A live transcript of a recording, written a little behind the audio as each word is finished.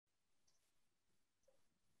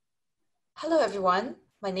Hello, everyone.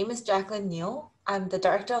 My name is Jaclyn. I'm the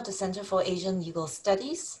Director of the Center for Asian Legal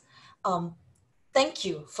Studies. Thank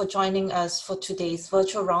you for joining us for today's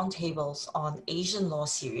virtual roundtables on Asian Law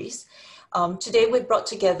series. Today, we brought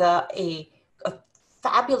together a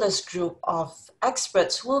fabulous group of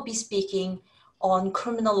experts who will be speaking on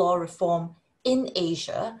criminal law reform in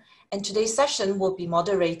Asia. And today's session will be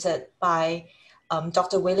moderated by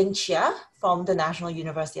Dr. Ling Cheah from the National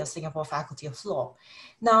University of Singapore Faculty of Law.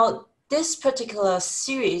 Now, this particular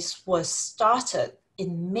series was started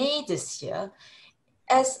in May this year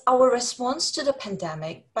as our response to the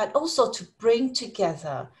pandemic, but also to bring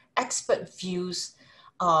together expert views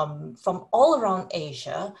from all around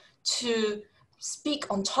Asia to speak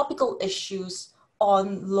on topical issues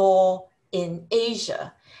on law in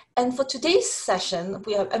Asia. And for today's session,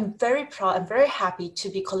 I'm very proud and very happy to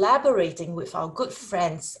be collaborating with our good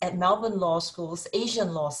friends at Melbourne Law School's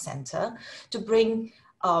Asian Law Center to bring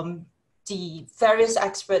the various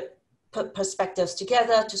expert perspectives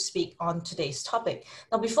together to speak on today's topic.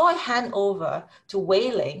 Now, before I hand over to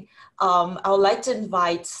Ling, I would like to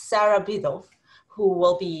invite Farah Biddulph, who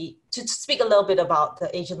will be to speak a little bit about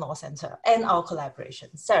the Asian Law Center and our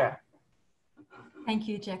collaboration. Sarah. Thank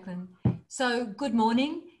you, Jaclyn. So good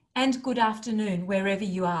morning and good afternoon, wherever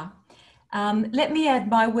you are. Let me add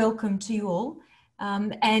my welcome to you all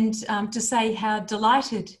and to say how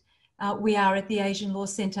delighted we are at the Asian Law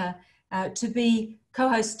Center to be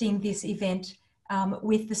co-hosting this event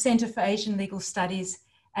with the Center for Asian Legal Studies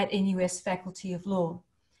at NUS Faculty of Law.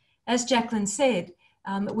 As Jaclyn said,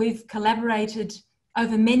 we've collaborated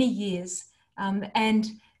over many years,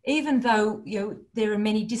 and even though there are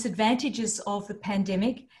many disadvantages of the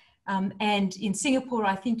pandemic, and in Singapore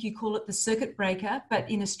I think you call it the circuit breaker,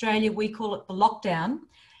 but in Australia we call it the lockdown,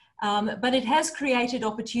 but it has created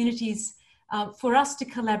opportunities for us to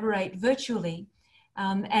collaborate virtually,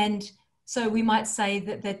 and so we might say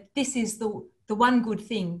that this is the one good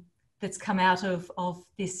thing that's come out of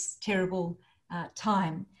this terrible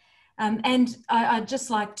time. And I'd just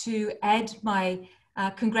like to add my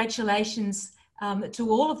congratulations to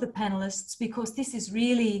all of the panelists, because this is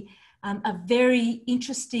really a very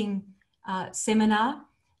interesting seminar.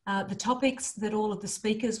 The topics that all of the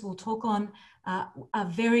speakers will talk on are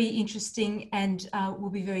very interesting and will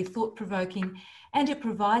be very thought-provoking, and it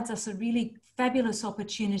provides us a really fabulous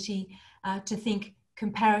opportunity to think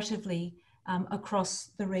comparatively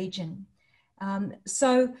across the region.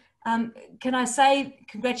 Can I say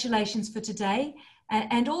congratulations for today,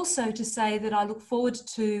 and also to say that I look forward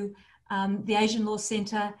to the Asian Law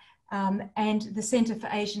Center and the Center for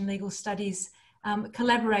Asian Legal Studies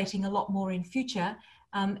collaborating a lot more in future,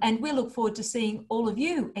 and we look forward to seeing all of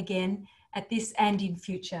you again at this and in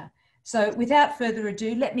future. So without further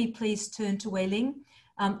ado, let me please turn to Ling,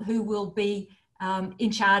 who will be in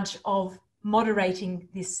charge of moderating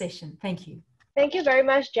this session. Thank you. Thank you very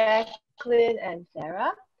much, Jaclyn and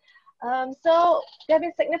Farah. So there have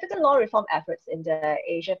been significant law reform efforts in the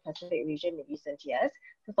Asia Pacific region in recent years.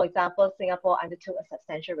 So for example, Singapore undertook a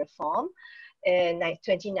substantial reform in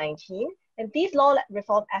 2019. And these law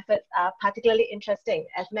reform efforts are particularly interesting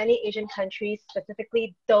as many Asian countries,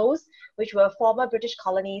 specifically those which were former British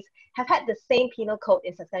colonies, have had the same penal code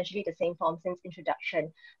in substantially the same form since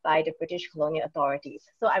introduction by the British colonial authorities.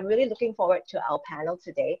 So I'm really looking forward to our panel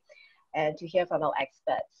today and to hear from our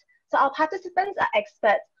experts. So our participants are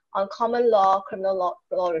experts on common law, criminal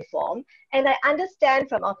law reform. And I understand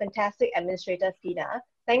from our fantastic administrator, Fina,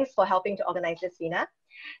 thanks for helping to organize this, Fina,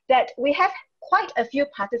 that we have quite a few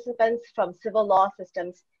participants from civil law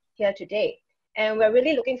systems here today. And we're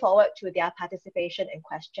really looking forward to their participation and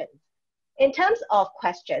questions. In terms of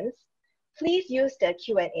questions, please use the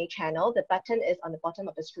Q&A channel. The button is on the bottom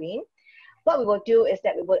of the screen. What we will do is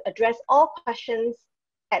that we will address all questions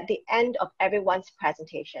at the end of everyone's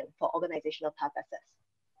presentation for organizational purposes.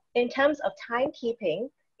 In terms of timekeeping,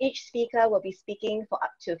 each speaker will be speaking for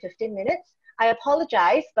up to 15 minutes. I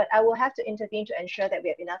apologize, but I will have to intervene to ensure that we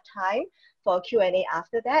have enough time for Q&A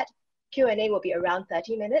after that. Q&A will be around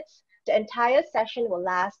 30 minutes. The entire session will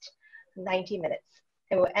last 90 minutes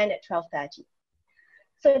and will end at 12:30.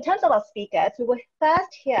 So in terms of our speakers, we will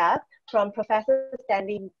first hear from Professor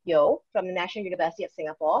Stanley from the National University of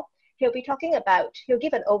Singapore. He'll be talking about, he'll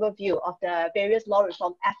give an overview of the various law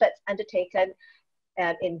reform efforts undertaken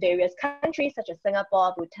in various countries such as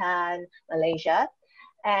Singapore, Bhutan, Malaysia.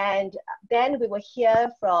 And then we will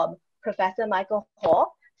hear from Professor Michael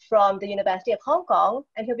Ho from the University of Hong Kong,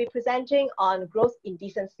 and he'll be presenting on gross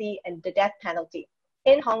indecency and the death penalty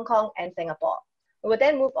in Hong Kong and Singapore. We will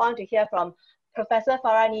then move on to hear from Professor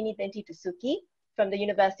Farah Binti Dusuki from the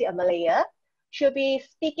University of Malaya, She'll be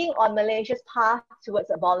speaking on Malaysia's path towards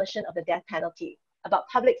abolition of the death penalty, about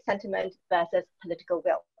public sentiment versus political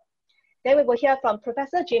will. Then we will hear from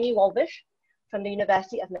Professor Jamie Walvisch from the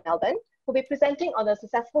University of Melbourne, who will be presenting on a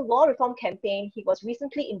successful law reform campaign he was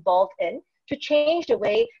recently involved in to change the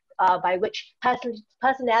way by which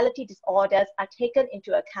personality disorders are taken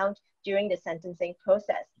into account during the sentencing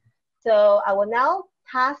process. So I will now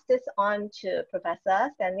pass this on to Professor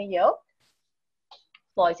Stanley Yeoh.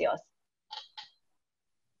 The floor is yours.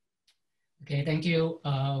 Okay, thank you,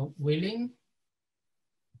 Ling.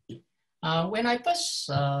 When I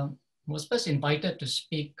was first invited to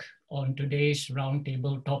speak on today's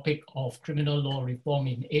roundtable topic of criminal law reform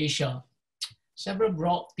in Asia, several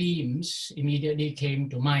broad themes immediately came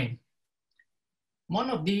to mind. One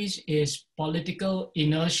of these is political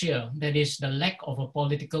inertia, that is the lack of a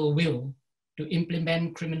political will to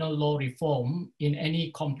implement criminal law reform in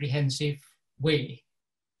any comprehensive way.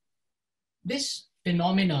 This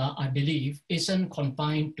phenomena, I believe, isn't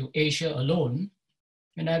confined to Asia alone,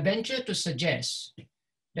 and I venture to suggest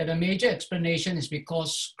that a major explanation is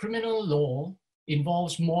because criminal law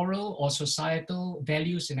involves moral or societal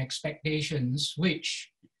values and expectations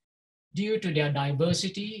which, due to their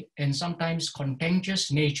diversity and sometimes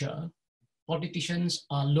contentious nature, politicians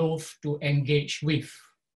are loath to engage with.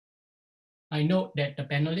 I note that the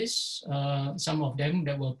panelists, some of them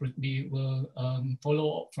that will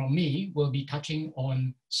follow from me, will be touching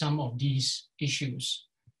on some of these issues.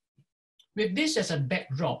 With this as a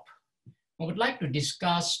backdrop, I would like to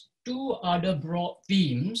discuss two other broad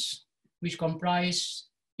themes which comprise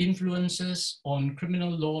influences on criminal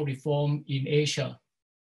law reform in Asia.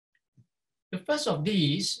 The first of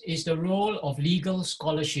these is the role of legal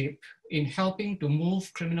scholarship in helping to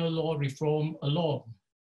move criminal law reform along.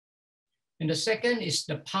 And the second is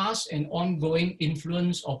the past and ongoing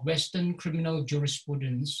influence of Western criminal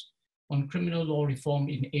jurisprudence on criminal law reform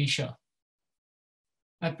in Asia.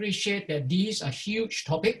 I appreciate that these are huge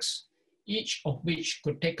topics, each of which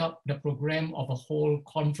could take up the program of a whole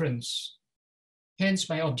conference. Hence,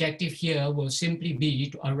 my objective here will simply be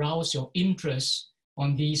to arouse your interest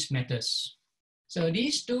on these matters. So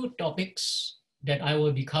these two topics that I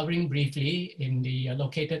will be covering briefly in the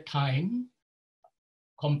allocated time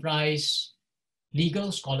comprise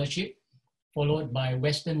legal scholarship, followed by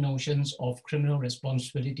Western notions of criminal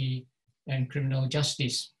responsibility and criminal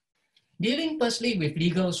justice. Dealing firstly with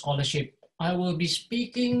legal scholarship, I will be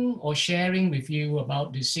speaking or sharing with you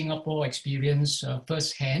about the Singapore experience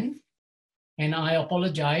firsthand. And I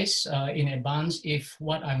apologize in advance if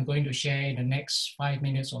what I'm going to share in the next 5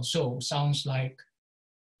 minutes or so sounds like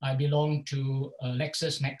I belong to a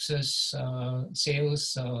LexisNexis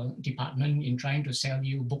sales department in trying to sell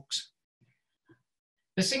you books.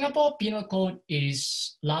 The Singapore Penal Code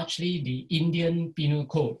is largely the Indian Penal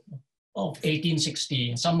Code of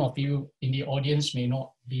 1860. Some of you in the audience may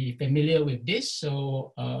not be familiar with this,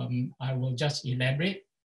 so I will just elaborate.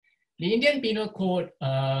 The Indian Penal Code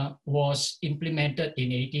was implemented in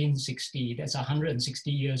 1860, that's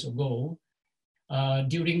 160 years ago,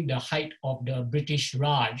 during the height of the British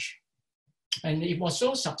Raj. And it was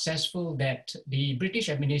so successful that the British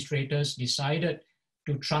administrators decided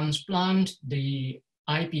to transplant the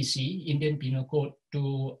IPC, Indian Penal Code,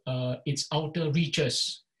 to its outer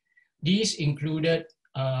reaches. These included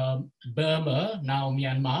Burma, now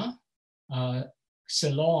Myanmar,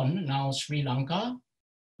 Ceylon, now Sri Lanka,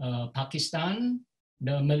 Pakistan,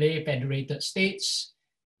 the Malay Federated States,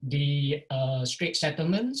 the Strait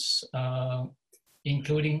Settlements,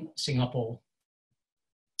 including Singapore.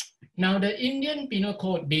 Now, the Indian Penal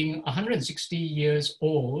Code being 160 years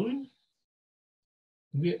old,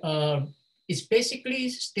 is basically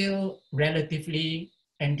still relatively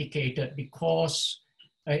antiquated because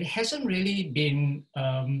it hasn't really been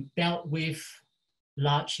dealt with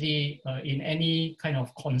largely in any kind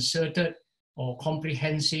of concerted or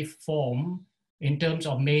comprehensive form in terms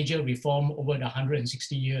of major reform over the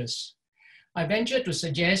 160 years. I venture to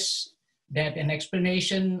suggest that an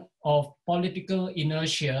explanation of political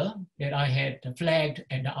inertia that I had flagged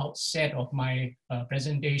at the outset of my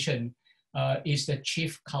presentation is the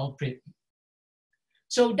chief culprit.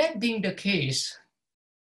 So that being the case,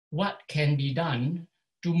 what can be done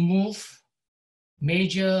to move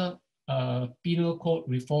major penal code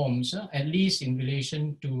reforms, at least in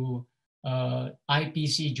relation to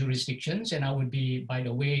IPC jurisdictions? And I would be, by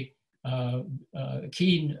the way,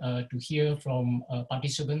 keen to hear from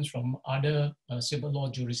participants from other civil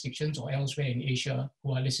law jurisdictions or elsewhere in Asia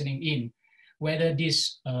who are listening in, whether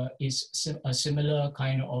this is a similar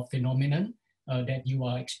kind of phenomenon that you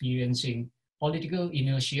are experiencing, political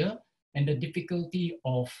inertia and the difficulty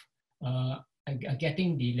of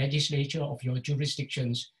getting the legislature of your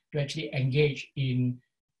jurisdictions to actually engage in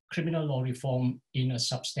criminal law reform in a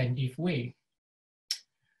substantive way.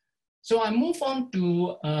 So I move on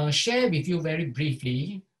to share with you very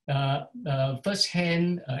briefly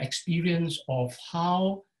first-hand experience of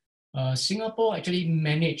how Singapore actually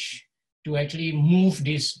managed to actually move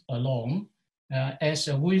this along. As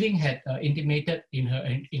Ling had intimated in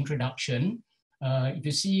her introduction, if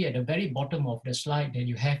you see at the very bottom of the slide that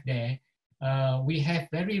you have there, we have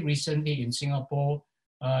very recently in Singapore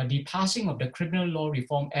the passing of the Criminal Law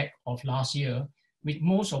Reform Act of last year, with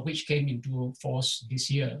most of which came into force this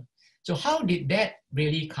year. So how did that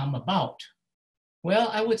really come about? Well,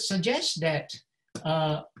 I would suggest that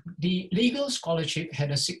the legal scholarship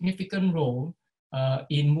had a significant role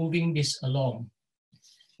in moving this along.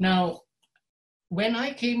 Now, when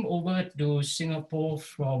I came over to Singapore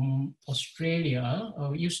from Australia,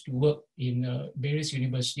 I used to work in various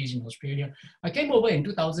universities in Australia. I came over in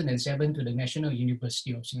 2007 to the National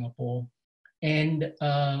University of Singapore and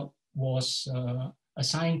was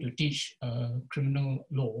assigned to teach criminal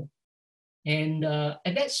law. And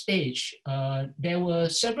at that stage, there were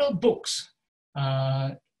several books,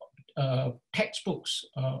 textbooks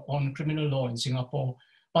on criminal law in Singapore,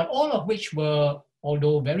 but all of which were,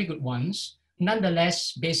 although very good ones,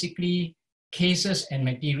 nonetheless, basically cases and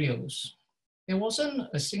materials. There wasn't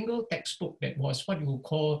a single textbook that was what you would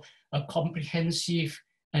call a comprehensive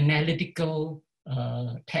analytical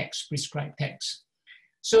text, prescribed text.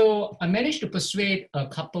 So I managed to persuade a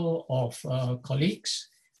couple of colleagues,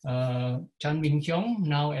 Heong,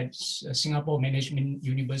 now at Singapore Management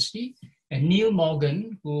University, and Neil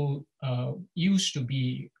Morgan, who used to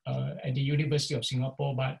be at the University of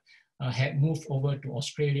Singapore, but had moved over to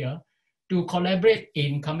Australia, to collaborate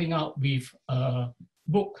in coming out with a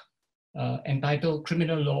book entitled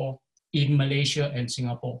Criminal Law in Malaysia and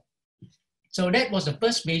Singapore. So that was the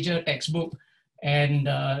first major textbook, and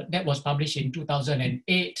that was published in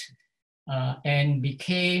 2008 and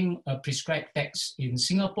became a prescribed text in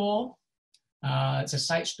Singapore. It's a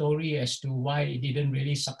side story as to why it didn't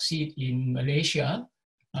really succeed in Malaysia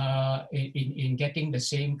in getting the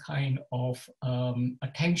same kind of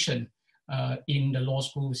attention in the law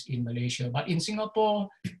schools in Malaysia. But in Singapore,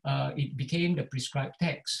 it became the prescribed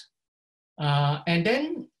text. And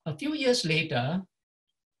then a few years later,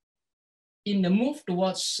 in the move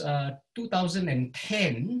towards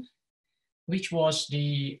 2010, which was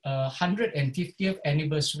the 150th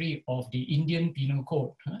anniversary of the Indian Penal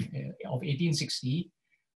Code of 1860,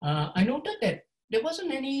 I noted that there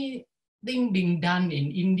wasn't anything being done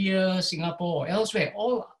in India, Singapore, or elsewhere.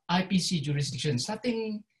 All IPC jurisdictions,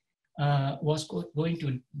 nothing was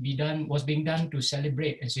being done to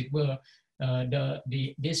celebrate, as it were,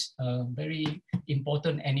 this very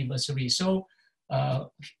important anniversary. So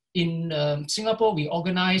in Singapore, we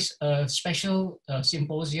organized a special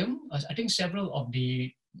symposium. I think several of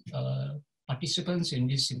the participants in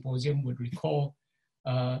this symposium would recall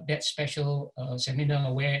that special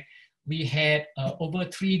seminar where we had over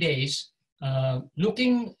 3 days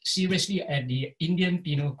looking seriously at the Indian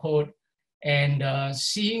Penal Code and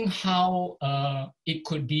seeing how it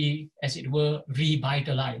could be, as it were,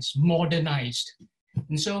 revitalized, modernized.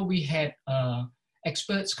 And so we had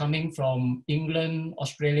experts coming from England,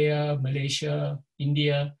 Australia, Malaysia,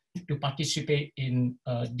 India to participate in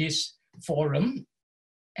this forum.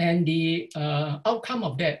 And the outcome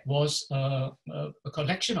of that was a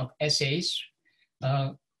collection of essays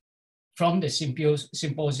from the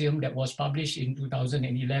symposium that was published in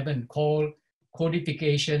 2011 called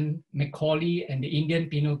Codification, Macaulay and the Indian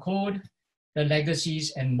Penal Code, the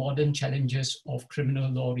Legacies and Modern Challenges of Criminal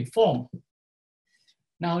Law Reform.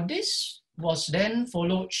 Now, this was then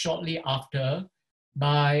followed shortly after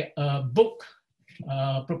by a book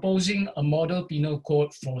proposing a model penal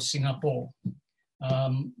code for Singapore.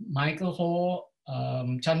 Michael Ho,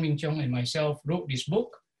 Chan Ming Cheong, and myself wrote this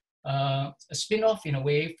book, a spin-off in a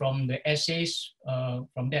way from the essays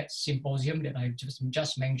from that symposium that I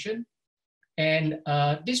just mentioned. And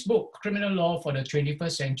this book, Criminal Law for the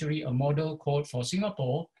 21st Century, a Model Code for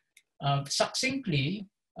Singapore, succinctly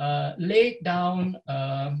laid down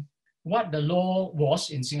what the law was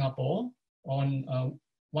in Singapore on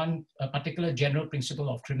one particular general principle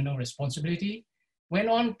of criminal responsibility, went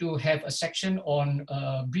on to have a section on,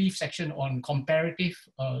 a brief section on comparative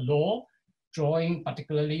law, drawing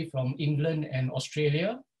particularly from England and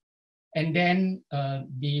Australia. And then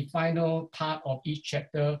the final part of each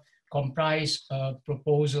chapter comprised a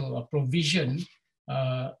proposal, a provision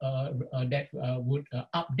that would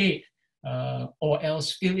update or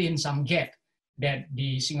else fill in some gap that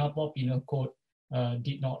the Singapore Penal Code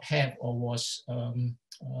did not have or was in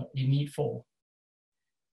need for.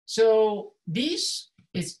 So these,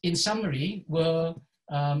 is, in summary, were,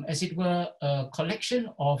 as it were, a collection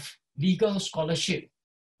of legal scholarship,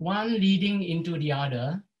 one leading into the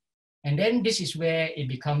other. And then this is where it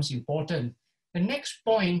becomes important. The next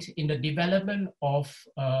point in the development of,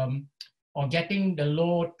 or getting the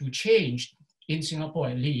law to change, in Singapore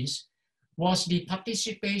at least, was the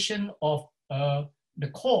participation of the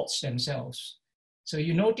courts themselves. So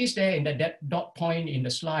you notice there in the dot point in the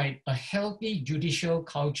slide, a healthy judicial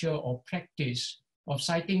culture or practice of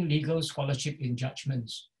citing legal scholarship in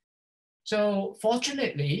judgments. So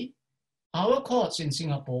fortunately, our courts in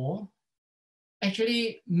Singapore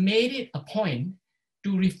actually made it a point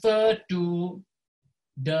to refer to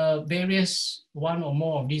the various, one or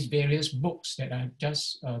more of these various books that I've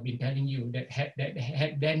just been telling you that had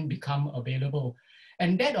then become available.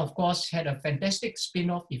 And that, of course, had a fantastic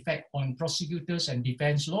spin-off effect on prosecutors and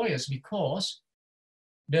defense lawyers, because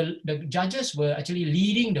the judges were actually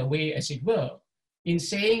leading the way, as it were, in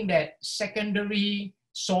saying that secondary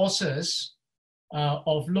sources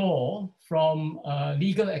of law from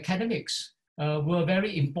legal academics were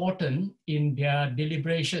very important in their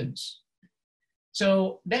deliberations.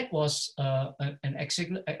 So that was an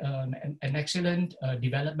excellent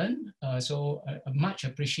development. So much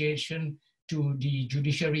appreciation to the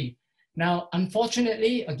judiciary. Now,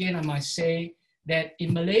 unfortunately, again, I must say that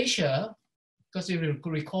in Malaysia, because you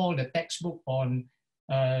will recall the textbook on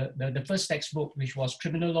the first textbook, which was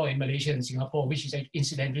Criminal Law in Malaysia and Singapore, which is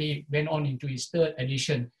incidentally went on into its third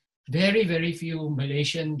edition. Very, very few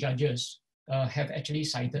Malaysian judges have actually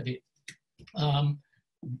cited it.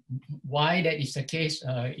 Why that is the case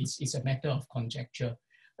is a matter of conjecture.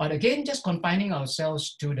 But again, just confining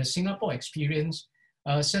ourselves to the Singapore experience,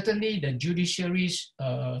 certainly the judiciary's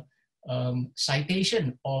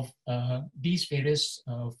citation of these various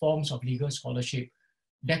forms of legal scholarship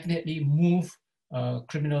definitely move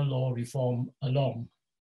criminal law reform along.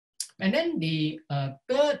 And then the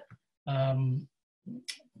third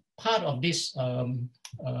part of this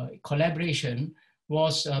collaboration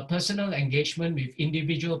was personal engagement with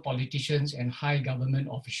individual politicians and high government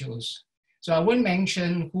officials. So I won't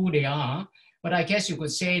mention who they are, but I guess you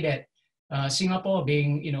could say that Singapore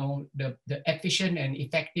being, you know, the efficient and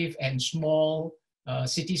effective and small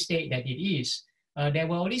city-state that it is, there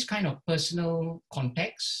were all these kind of personal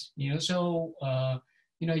contacts, you know, so,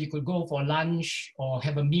 you know, you could go for lunch or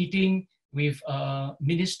have a meeting with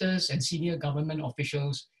ministers and senior government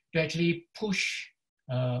officials to actually push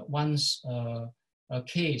one's a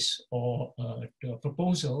case or a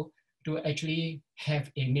proposal to actually have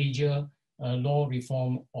a major law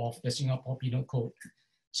reform of the Singapore Penal Code.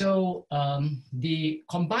 So the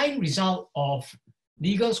combined result of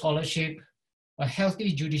legal scholarship, a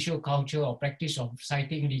healthy judicial culture or practice of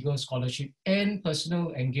citing legal scholarship, and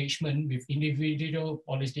personal engagement with individual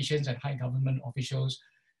politicians and high government officials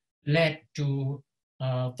led to,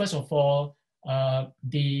 first of all,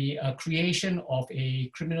 the creation of a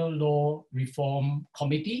criminal law reform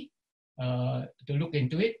committee to look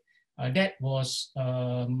into it. That was,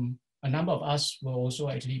 a number of us were also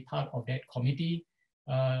actually part of that committee.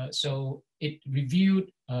 So it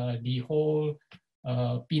reviewed the whole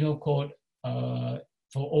penal code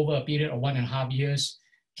for over a period of 1.5 years,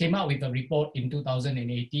 came out with a report in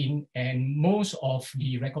 2018, and most of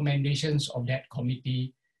the recommendations of that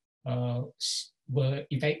committee were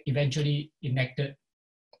eventually enacted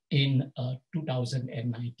in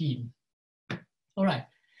 2019. All right,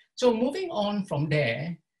 so moving on from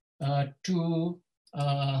there to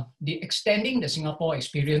the extending the Singapore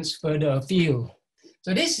experience further afield.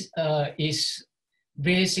 So this is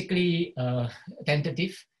basically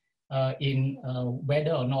tentative in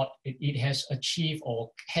whether or not it has achieved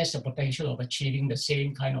or has the potential of achieving the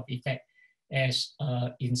same kind of effect as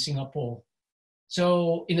in Singapore.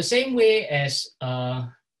 So in the same way as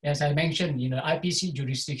I mentioned, you know, IPC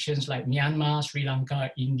jurisdictions like Myanmar, Sri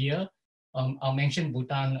Lanka, India, I'll mention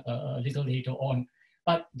Bhutan a little later on.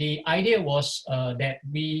 But the idea was that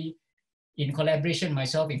we, in collaboration,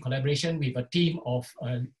 myself in collaboration with a team of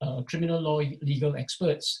criminal law legal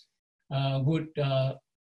experts, would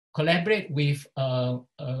collaborate with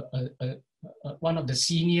one of the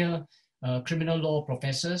senior criminal law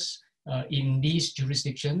professors in these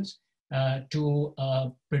jurisdictions to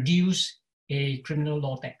produce a criminal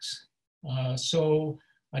law text. So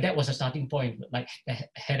that was a starting point, like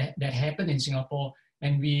that happened in Singapore,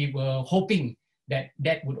 and we were hoping that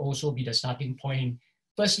that would also be the starting point.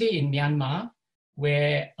 Firstly, in Myanmar,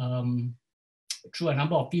 where through a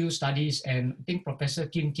number of field studies, and I think Professor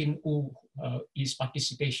Kim Kin-oo is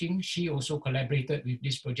participating, she also collaborated with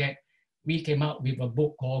this project. We came out with a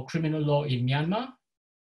book called Criminal Law in Myanmar.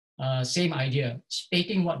 same idea,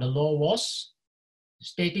 stating what the law was,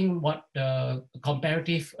 stating what the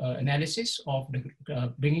comparative analysis of the,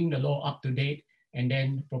 bringing the law up to date, and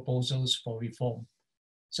then proposals for reform.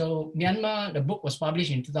 So Myanmar, the book was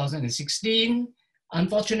published in 2016.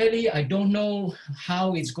 Unfortunately, I don't know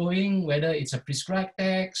how it's going, whether it's a prescribed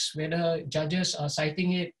text, whether judges are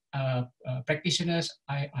citing it, practitioners,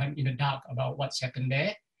 I'm in the dark about what's happened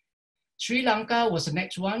there. Sri Lanka was the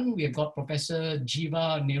next one. We've got Professor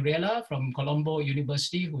Jiva Nirela from Colombo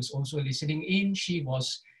University, who's also listening in. She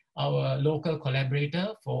was our local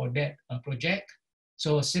collaborator for that project.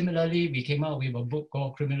 So similarly, we came out with a book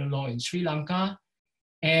called Criminal Law in Sri Lanka.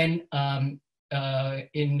 And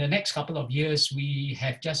in the next couple of years, we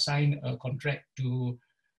have just signed a contract to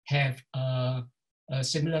have a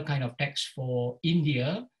similar kind of text for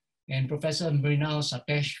India. And Professor Mrinal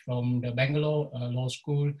Satesh from the Bangalore Law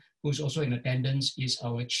School, who's also in attendance, is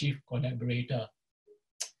our chief collaborator.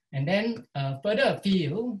 And then further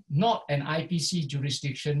afield, not an IPC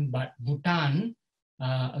jurisdiction, but Bhutan,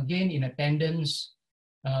 again in attendance.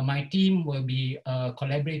 My team will be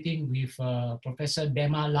collaborating with Professor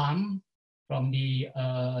Dema Lam from the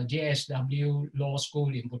JSW Law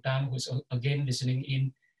School in Bhutan, who's again listening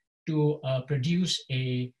in, to produce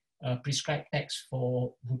a prescribed text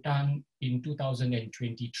for Bhutan in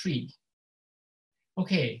 2023.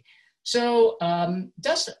 Okay, so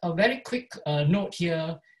just a very quick note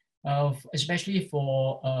here, especially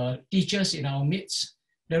for teachers in our midst,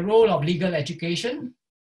 the role of legal education,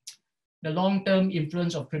 the long-term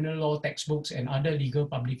influence of criminal law textbooks and other legal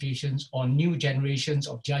publications on new generations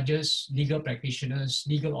of judges, legal practitioners,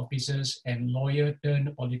 legal officers, and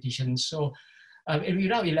lawyer-turned-politicians. So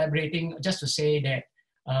without elaborating, just to say that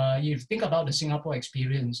you think about the Singapore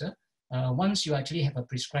experience, once you actually have a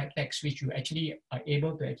prescribed text, which you actually are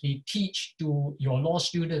able to actually teach to your law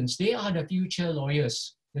students, they are the future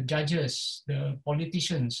lawyers, the judges, the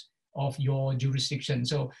politicians of your jurisdiction.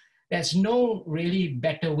 So there's no really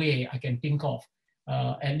better way I can think of,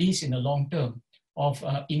 at least in the long term, of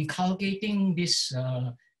inculcating this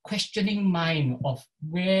questioning mind of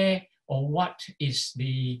where or what is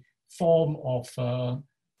the form of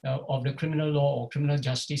the criminal law or criminal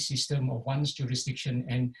justice system of one's jurisdiction,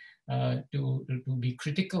 and to be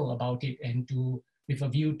critical about it, and with a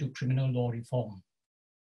view to criminal law reform.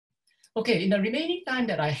 Okay, in the remaining time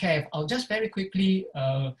that I have, I'll just very quickly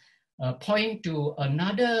point to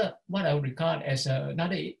another, what I would regard as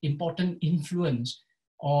another important influence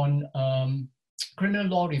on criminal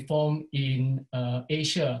law reform in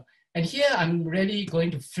Asia. And here I'm really going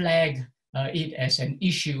to flag it as an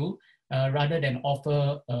issue rather than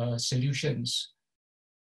offer solutions.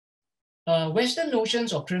 Western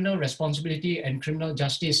notions of criminal responsibility and criminal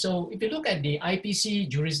justice. So if you look at the IPC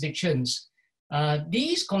jurisdictions,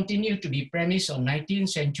 these continue to be premised on 19th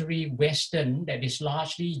century Western, that is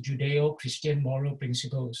largely Judeo-Christian moral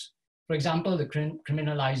principles. For example, the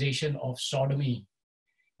criminalization of sodomy,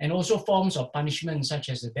 and also forms of punishment such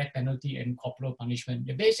as the death penalty and corporal punishment.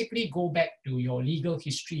 They basically go back to your legal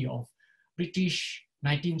history of British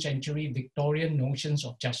 19th century Victorian notions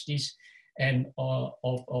of justice and of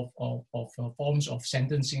forms of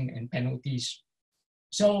sentencing and penalties.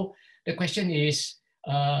 So the question is,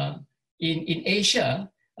 in Asia,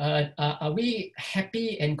 are we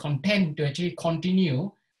happy and content to actually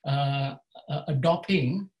continue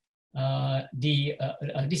adopting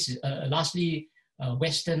lastly,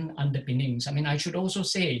 Western underpinnings? I mean, I should also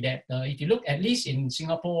say that if you look at least in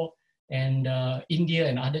Singapore and India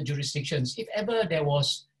and other jurisdictions, if ever there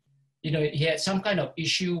was, you had some kind of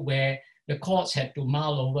issue where the courts had to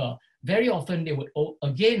mull over, very often they would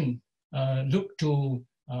again look to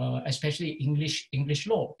especially English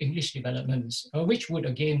law, English developments, which would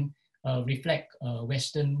again reflect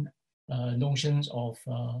Western notions of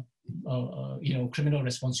criminal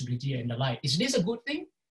responsibility and the like. Is this a good thing,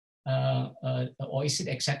 or is it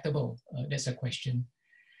acceptable? That's a question.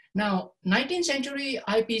 Now, 19th century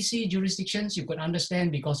IPC jurisdictions you could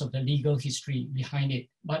understand because of the legal history behind it,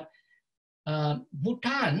 but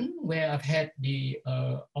Bhutan, where I've had the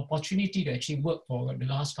opportunity to actually work for the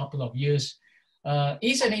last couple of years,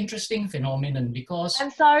 is an interesting phenomenon because...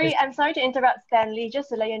 I'm sorry to interrupt, Stanley, just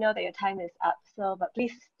to let you know that your time is up. So, but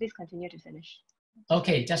please continue to finish.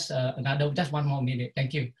 Okay, just one more minute,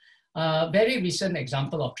 thank you. Very recent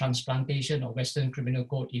example of transplantation of Western criminal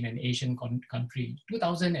code in an Asian country,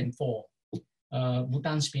 2004.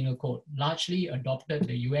 Bhutan's penal code largely adopted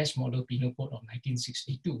the US model penal code of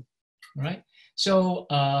 1962, right? So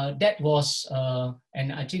that was,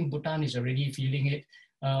 and I think Bhutan is already feeling it.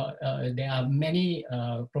 There are many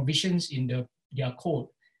provisions in their code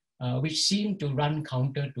which seem to run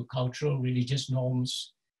counter to cultural religious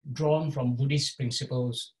norms drawn from Buddhist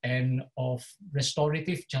principles and of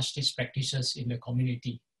restorative justice practices in the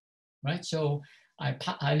community, right? So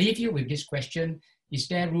I leave you with this question: is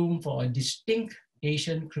there room for a distinct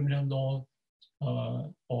Asian criminal law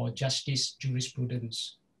or justice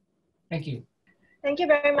jurisprudence? Thank you. Thank you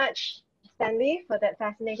very much, Stanley, for that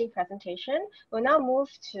fascinating presentation. We'll now move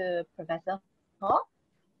to Professor Heong.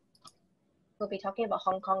 We'll be talking about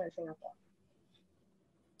Hong Kong and Singapore.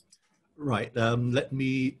 Right, let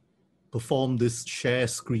me perform this share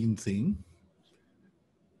screen thing.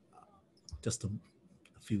 Just a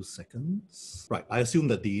few seconds. Right, I assume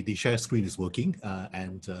that the share screen is working.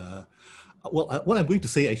 What I'm going to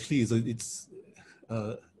say actually is it's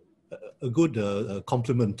a good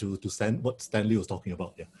compliment to what Stanley was talking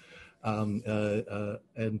about. Yeah,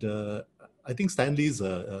 I think Stanley's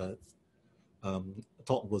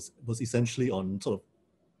talk was essentially on sort of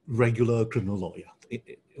regular criminal law. Yeah,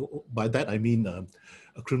 by that I mean a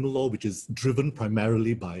criminal law which is driven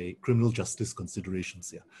primarily by criminal justice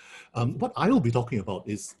considerations. Yeah, what I will be talking about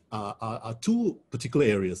is are two particular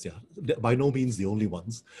areas. Yeah, by no means the only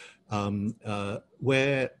ones,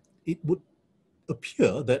 where it would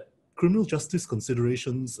appear that criminal justice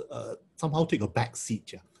considerations somehow take a back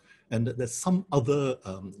seat. Yeah, and there's some other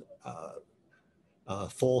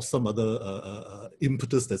some other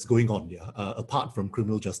impetus that's going on, yeah, apart from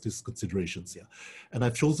criminal justice considerations, yeah. And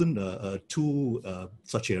I've chosen two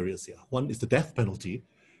such areas, yeah. One is the death penalty,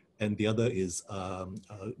 and the other is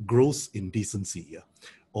gross indecency, yeah,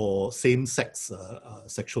 or same-sex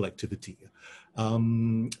sexual activity.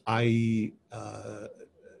 I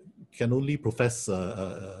can only profess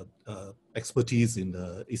expertise in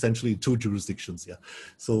essentially two jurisdictions, yeah.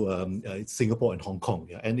 So it's Singapore and Hong Kong,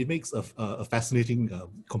 yeah. And it makes a fascinating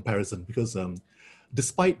comparison because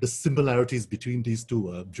despite the similarities between these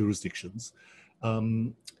two jurisdictions,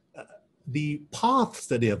 the paths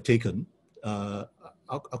that they have taken are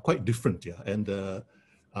quite different, yeah. And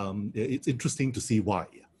it's interesting to see why.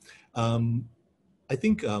 I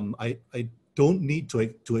think I don't need to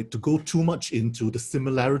go too much into the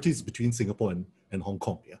similarities between Singapore and Hong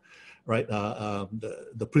Kong, yeah. Right,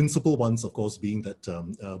 the principal ones, of course, being that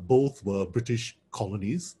both were British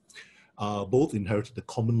colonies, both inherited the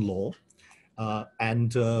common law,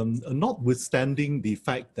 and notwithstanding the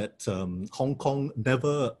fact that Hong Kong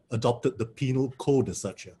never adopted the penal code as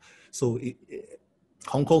such. Yeah. So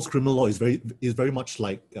Hong Kong's criminal law is very much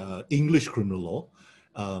like English criminal law.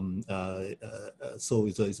 So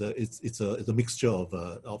it's a mixture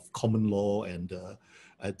of common law and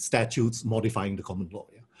statutes modifying the common law.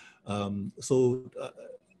 Yeah.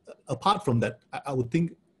 Apart from that, I would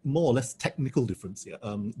think more or less technical difference. Yeah.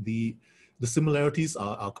 The similarities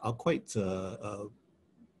are quite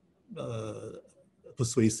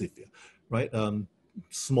persuasive. Yeah. Right.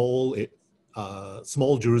 Small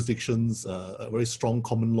jurisdictions, a very strong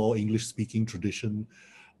common law English-speaking tradition,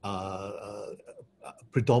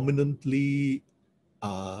 predominantly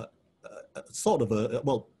sort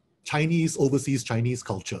of Chinese, overseas Chinese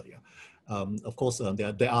culture. Yeah. Of course,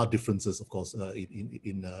 there are differences, of course,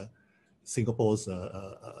 in Singapore's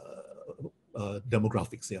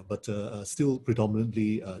demographics, yeah, but still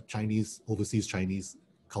predominantly Chinese, overseas Chinese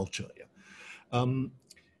culture. Yeah.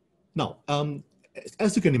 Now,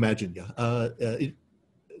 as you can imagine, yeah,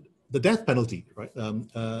 the death penalty, right?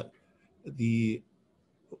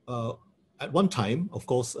 At one time, of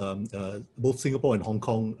course, both Singapore and Hong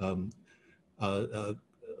Kong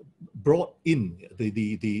brought in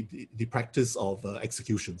the practice of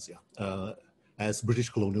executions, yeah, as British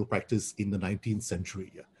colonial practice in the 19th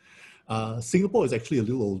century. Yeah. Singapore is actually a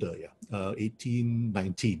little older, yeah,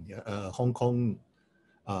 1819. Yeah. Hong Kong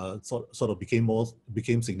sort of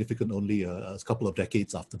became significant only a couple of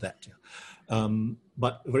decades after that. Yeah.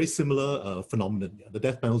 But a very similar phenomenon. Yeah. The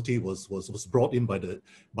death penalty was brought in by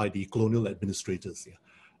the colonial administrators. Yeah.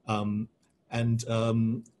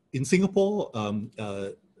 In Singapore,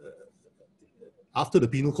 after the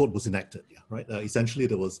penal code was enacted, yeah, right. Essentially,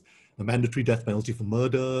 there was a mandatory death penalty for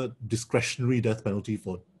murder, discretionary death penalty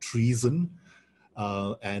for treason,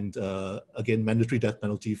 and again, mandatory death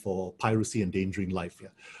penalty for piracy, endangering life. Yeah.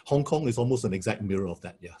 Hong Kong is almost an exact mirror of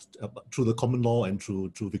that. Yeah, through the common law and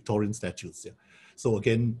through Victorian statutes. Yeah. So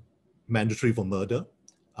again, mandatory for murder.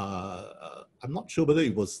 I'm not sure whether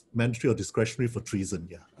it was mandatory or discretionary for treason.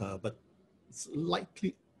 Yeah, but it's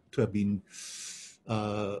likely to have been.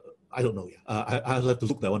 I don't know. Yeah, I'll have to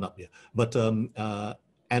look that one up. Yeah, but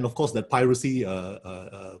and of course that piracy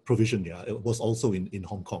provision. Yeah, it was also in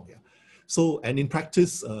Hong Kong. Yeah. So, and in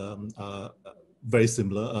practice, very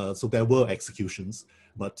similar. So there were executions,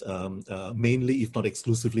 but mainly, if not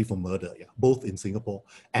exclusively, for murder. Yeah, both in Singapore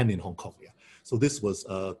and in Hong Kong. Yeah. So this was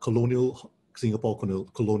colonial Singapore,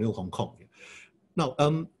 colonial Hong Kong. Yeah. Now,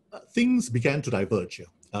 things began to diverge here.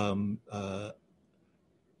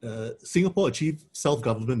 Singapore achieved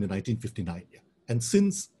self-government in 1959, yeah. And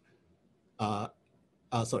since,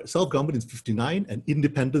 self-government in 59 and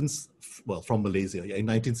independence, well, from Malaysia, yeah, in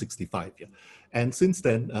 1965, yeah. And since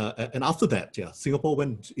then, and after that, yeah, Singapore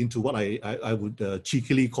went into what I would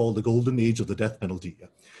cheekily call the golden age of the death penalty, yeah.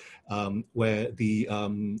 Where the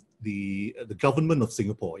government of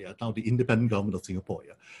Singapore, yeah, now the independent government of Singapore,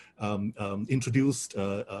 yeah, introduced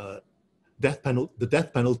the death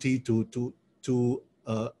penalty to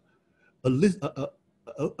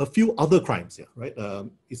a few other crimes, yeah, right?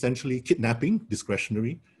 Essentially, kidnapping,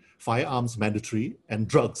 discretionary, firearms, mandatory, and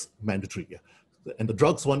drugs, mandatory. Yeah, and the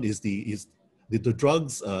drugs one is the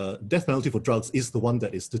drugs death penalty for drugs is the one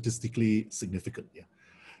that is statistically significant. Yeah.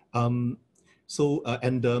 In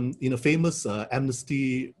a famous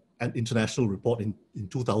Amnesty and International report in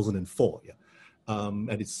 2004, yeah,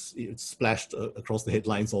 and it's splashed across the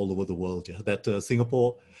headlines all over the world, yeah, that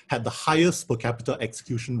Singapore had the highest per capita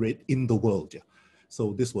execution rate in the world. Yeah.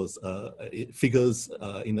 So this was figures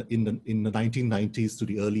in the 1990s to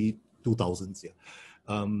the early 2000s. Yeah.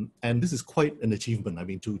 And this is quite an achievement. I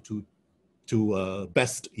mean, to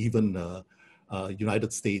best even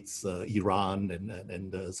United States, Iran,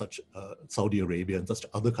 and such Saudi Arabia and such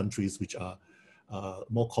other countries which are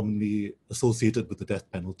more commonly associated with the death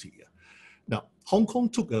penalty. Yeah. Now, Hong Kong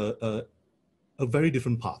took a very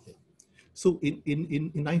different path. Yeah. So in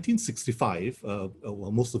 1965,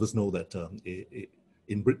 well, most of us know that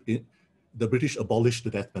the British abolished the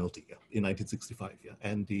death penalty, yeah, in 1965, yeah,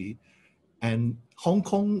 and Hong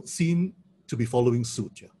Kong seemed to be following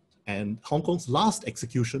suit, yeah. And Hong Kong's last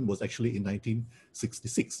execution was actually in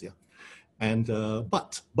 1966, yeah. And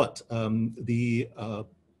but the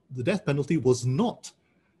death penalty was not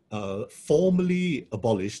formally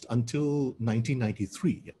abolished until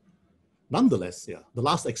 1993. Yeah. Nonetheless, yeah, the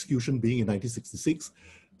last execution being in 1966.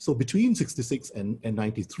 So between 66 and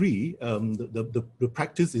 93, the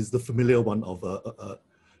practice is the familiar one of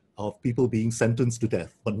people being sentenced to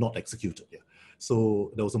death but not executed. Yeah.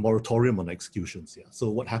 So there was a moratorium on executions. Yeah. So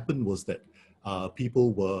what happened was that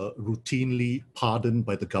people were routinely pardoned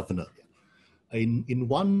by the governor. Yeah. In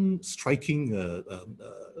one striking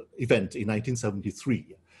event in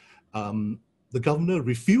 1973, the governor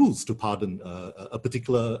refused to pardon a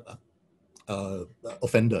particular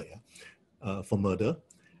offender, yeah, for murder,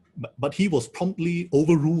 but he was promptly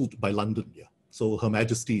overruled by London. Yeah. So Her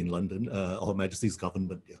Majesty in London, or Her Majesty's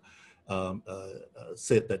government, yeah,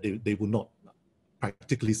 said that they would not,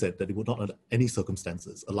 practically said that they would not under any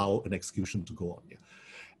circumstances allow an execution to go on. Yeah.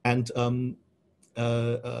 And in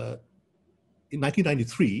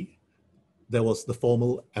 1993, there was the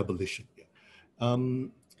formal abolition. Yeah.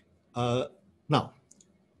 Now,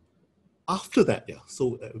 after that, yeah,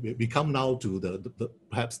 so we come now to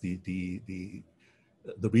perhaps the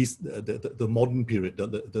modern period,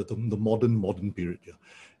 the modern period. Yeah.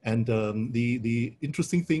 And the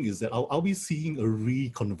interesting thing is that are we seeing a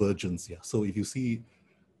reconvergence? Yeah. So if you see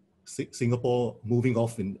Singapore moving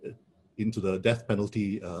off into the death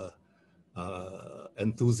penalty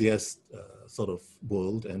enthusiast sort of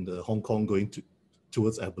world, and Hong Kong going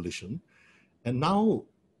towards abolition, and now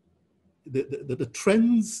the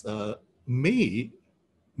trends may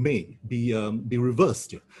be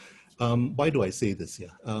reversed. Yeah. Why do I say this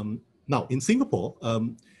here? Now, in Singapore,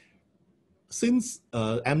 since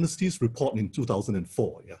Amnesty's report in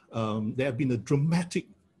 2004, yeah, there have been a dramatic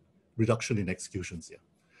reduction in executions here.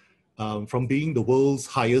 From being the world's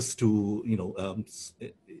highest to, you know,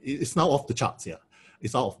 it's now off the charts here.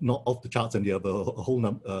 It's not off the charts, and you have a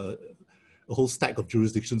whole stack of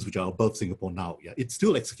jurisdictions which are above Singapore now. Yeah, it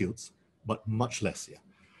still executes, but much less. Yeah.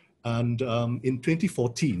 And in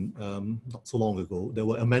 2014, not so long ago, there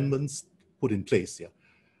were amendments put in place, yeah,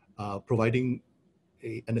 providing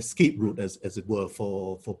an escape route, as it were,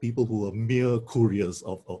 for people who are mere couriers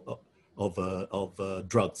of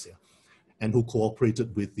drugs, yeah, and who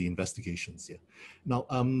cooperated with the investigations. Yeah. Now,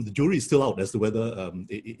 the jury is still out as to whether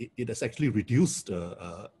it has actually reduced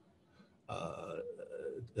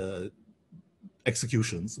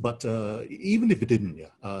executions, but even if it didn't,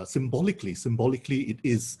 yeah, symbolically, it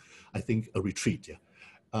is, I think, a retreat. Yeah.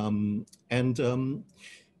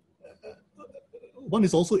 One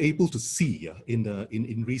is also able to see, yeah,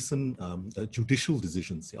 in recent judicial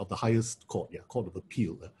decisions, yeah, of the highest court, yeah, Court of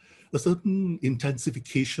Appeal, a certain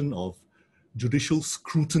intensification of judicial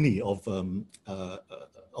scrutiny of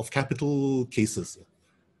capital cases. Yeah.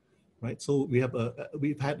 Right. So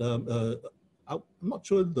we've had I'm not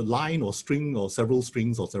sure the line or string or several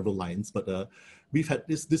strings or several lines, but we've had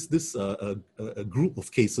this group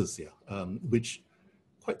of cases here, which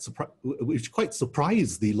quite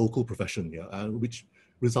surprised the local profession, yeah, which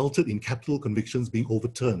resulted in capital convictions being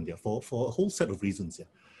overturned, yeah, for a whole set of reasons, yeah,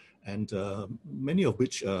 and many of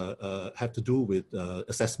which have to do with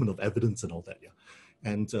assessment of evidence and all that, yeah,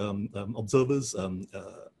 and observers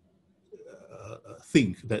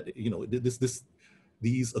think that, you know,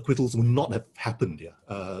 these acquittals would not have happened,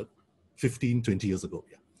 yeah, 15, 20 years ago,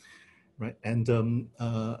 yeah, right, and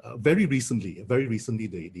very recently,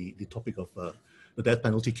 the topic of the death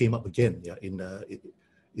penalty came up again, yeah,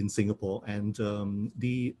 in Singapore, and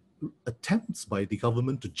the attempts by the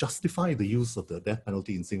government to justify the use of the death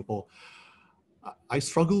penalty in Singapore, I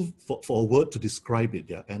struggle for a word to describe it,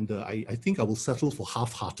 yeah, and I think I will settle for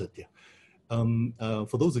half-hearted, yeah.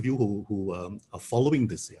 For those of you who are following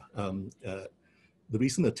this, yeah, the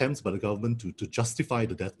recent attempts by the government to justify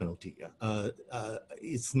the death penalty, yeah,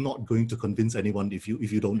 it's not going to convince anyone if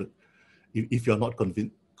you're not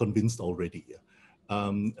convinced already, yeah.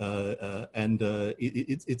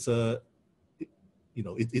 It's a, you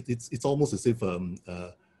know, it's almost as if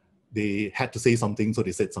they had to say something, so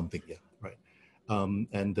they said something, yeah, right.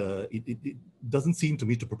 It doesn't seem to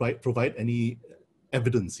me to provide any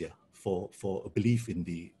evidence, yeah, for a belief in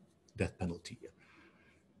the death penalty, yeah.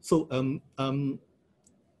 So,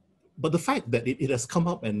 but the fact that it has come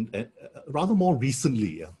up and rather more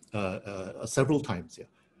recently, yeah, several times, yeah,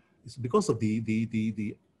 is because of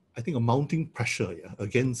the I think a mounting pressure, yeah,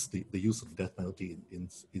 against the use of the death penalty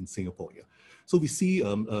in Singapore, yeah. So we see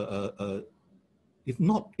if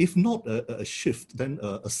not a shift, then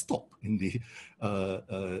a stop in the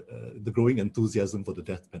growing enthusiasm for the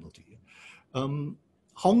death penalty. Yeah.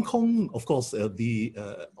 Hong Kong, of course, on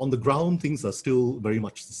the ground things are still very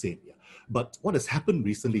much the same. Yeah. But what has happened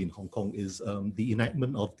recently in Hong Kong is the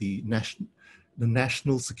enactment of the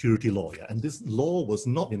national security law, yeah. And this law was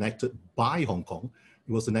not enacted by Hong Kong.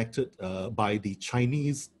 It was enacted by the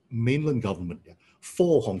Chinese mainland government, yeah,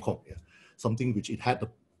 for Hong Kong, yeah, something which it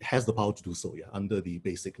has the power to do so, yeah, under the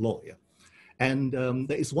basic law, yeah. And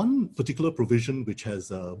there is one particular provision which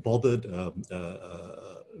has bothered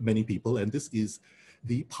many people, and this is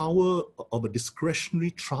the power of a discretionary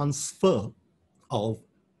transfer of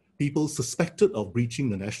people suspected of breaching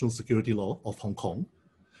the national security law of Hong Kong,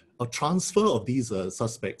 a transfer of these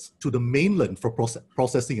suspects to the mainland for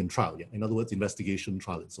processing and trial, yeah. In other words, investigation,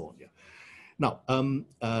 trial, and so on, yeah. Now,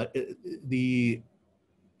 the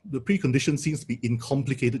precondition seems to be in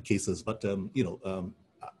complicated cases, but you know,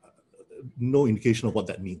 no indication of what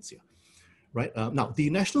that means, yeah. Right. Now, the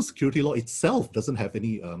national security law itself doesn't have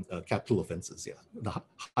any capital offenses, yeah. The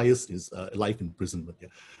highest is life imprisonment, yeah.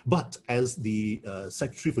 But as the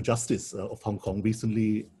Secretary for Justice of Hong Kong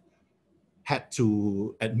recently had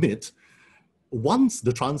to admit, once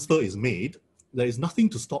the transfer is made, there is nothing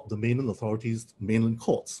to stop the mainland authorities, mainland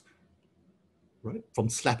courts, right, from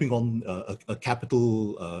slapping on a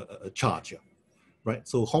capital charge, yeah, right?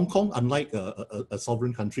 So Hong Kong, unlike a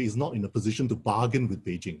sovereign country, is not in a position to bargain with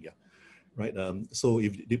Beijing, yeah, right? So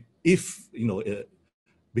if you know,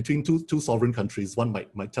 between two sovereign countries, one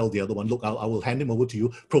might tell the other one, look, I will hand him over to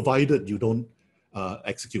you, provided you don't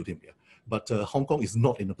execute him, yeah. But Hong Kong is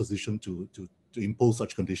not in a position to impose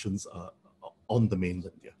such conditions on the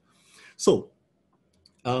mainland, yeah. So,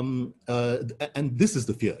 and this is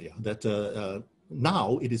the fear, yeah, that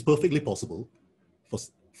now it is perfectly possible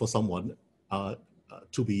for someone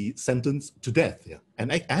to be sentenced to death, yeah,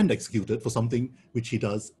 and executed for something which he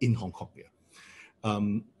does in Hong Kong, yeah.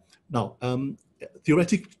 Now,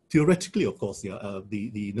 theoretically, of course, yeah,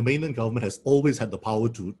 the mainland government has always had the power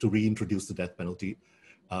to reintroduce the death penalty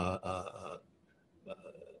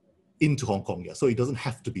into Hong Kong, yeah. So it doesn't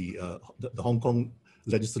have to be the Hong Kong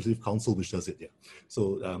Legislative Council which does it, yeah.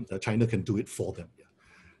 So China can do it for them,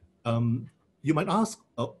 yeah. You might ask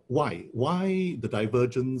why the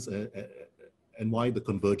divergence and why the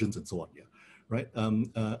convergence and so on, yeah, right?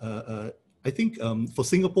 I think for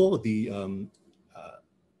Singapore,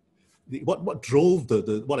 what drove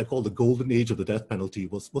what I call the golden age of the death penalty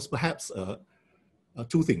was perhaps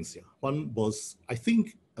two things, yeah. One was, I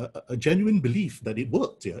think, a genuine belief that it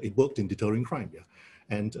worked, yeah. It worked in deterring crime, yeah.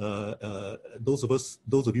 And those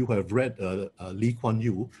of you who have read Lee Kuan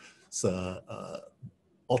Yew's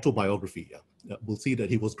autobiography, yeah, will see that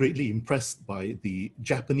he was greatly impressed by the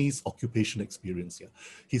Japanese occupation experience, yeah.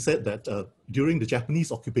 He said that during the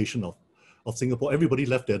Japanese occupation of Singapore, everybody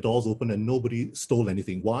left their doors open and nobody stole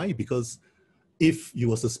anything. Why? Because if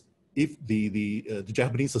the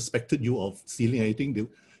Japanese suspected you of stealing anything,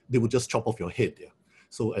 they would just chop off your head, yeah.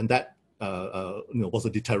 So, and that was a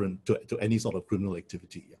deterrent to any sort of criminal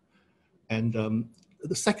activity. Yeah. And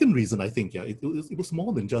the second reason, I think, yeah, it was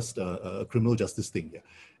more than just a criminal justice thing. Yeah,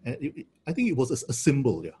 and I think it was a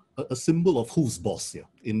symbol, yeah, a symbol of who's boss, yeah,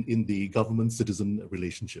 in the government-citizen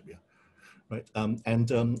relationship, yeah, right.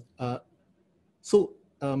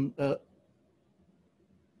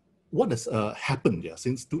 What has happened, yeah,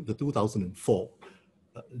 since the 2004,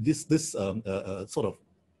 this sort of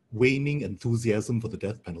waning enthusiasm for the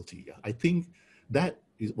death penalty, yeah, I think that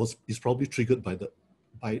is probably triggered by the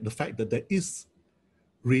fact that there is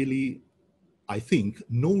really, I think,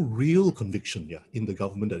 no real conviction, yeah, in the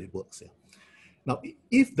government that it works. Yeah. Now,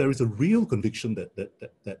 if there is a real conviction that the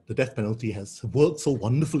death penalty has worked so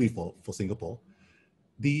wonderfully for Singapore,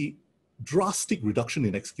 the drastic reduction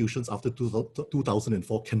in executions after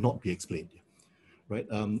 2004 cannot be explained. Yeah. Right.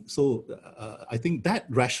 I think that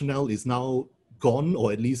rationale is now gone,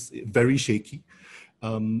 or at least very shaky.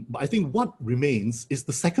 But I think what remains is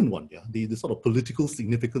the second one, yeah, the sort of political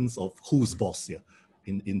significance of who's boss, yeah,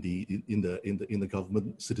 in the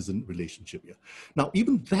government-citizen relationship, yeah. Now,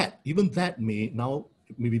 even that may now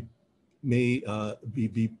maybe be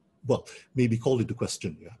called into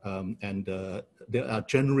question, yeah. There are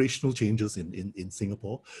generational changes in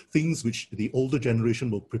Singapore, things which the older generation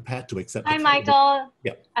will prepare to accept. Hi, Michael.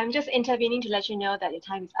 Yeah. I'm just intervening to let you know that your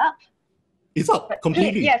time is up. It's up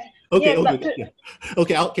completely. Yes. Okay. Yes, okay. Yeah.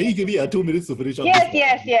 Okay. Can you give me 2 minutes to finish up? Yes.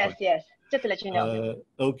 Just to let you know.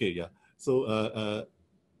 Okay. Yeah. So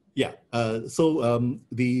there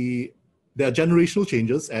are generational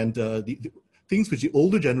changes, and the things which the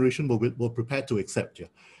older generation were prepared to accept. Yeah.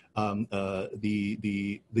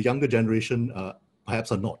 The younger generation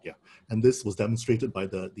perhaps are not. Yeah. And this was demonstrated by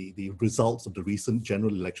the results of the recent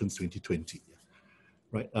general elections 2020. Yeah.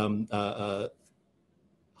 Right.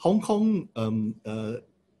 Hong Kong,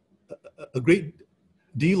 a great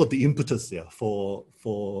deal of the impetus, yeah,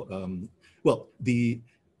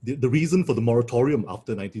 the reason for the moratorium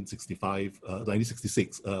after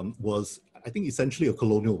 1966 was, I think, essentially a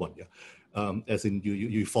colonial one, yeah, as in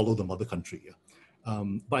you follow the mother country, yeah.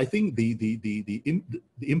 But I think the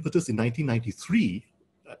impetus in 1993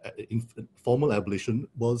 in formal abolition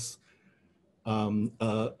was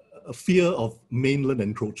a fear of mainland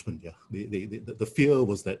encroachment. Yeah, the fear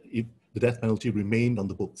was that if the death penalty remained on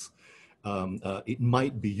the books, it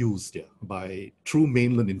might be used, yeah, by true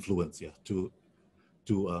mainland influence, yeah, to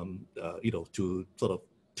sort of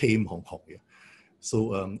tame Hong Kong. Yeah.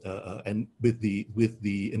 So and with the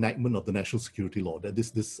enactment of the national security law, that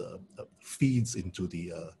this feeds into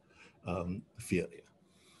the fear.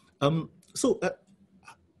 Yeah.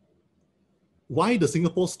 Why does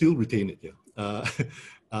Singapore still retain it? Yeah.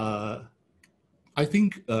 I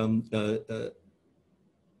think the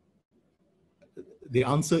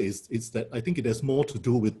answer is that I think it has more to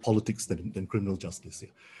do with politics than criminal justice.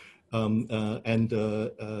 Yeah.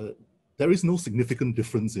 There is no significant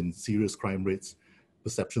difference in serious crime rates,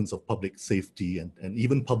 perceptions of public safety, and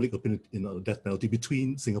even public opinion in the death penalty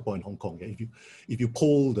between Singapore and Hong Kong. Yeah? If you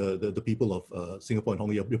poll the people of Singapore and Hong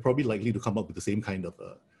Kong, you're probably likely to come up with the same kind of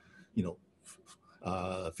 50-50,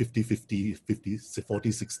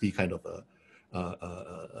 40-60 kind of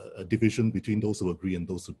a division between those who agree and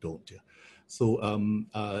those who don't. Yeah. So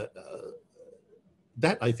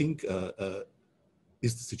that, I think,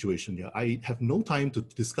 is the situation. Yeah. I have no time to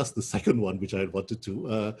discuss the second one, which I wanted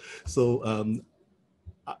to.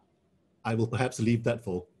 I will perhaps leave that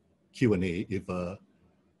for Q&A if there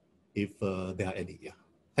are any. Yeah.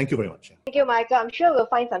 Thank you very much. Yeah. Thank you, Michael. I'm sure we'll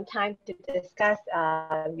find some time to discuss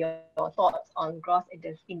your thoughts on gross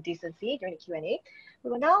indecency during the Q&A.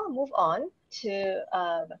 We will now move on to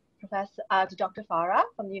Dr. Farah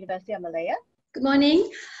from the University of Malaya. Good morning.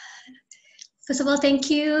 First of all,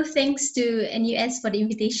 thank you. Thanks to NUS for the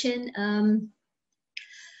invitation.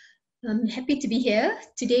 I'm happy to be here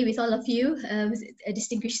today with all of you, with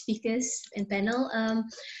distinguished speakers and panel.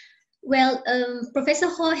 Professor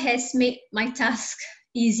Ho has made my task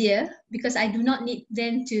easier because I do not need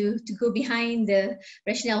them to go behind the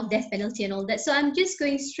rationale of death penalty and all that. So I'm just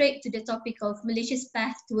going straight to the topic of Malaysia's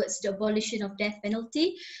path towards the abolition of death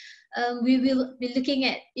penalty. We will be looking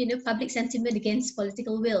at public sentiment against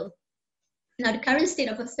political will. Now, the current state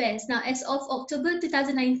of affairs. Now, as of October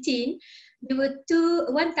 2019, there were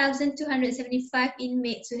 1,275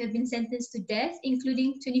 inmates who have been sentenced to death,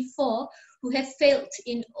 including 24 who have failed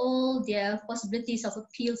in all their possibilities of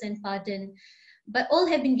appeals and pardon. But all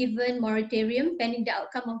have been given moratorium pending the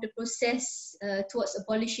outcome of the process towards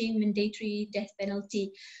abolishing mandatory death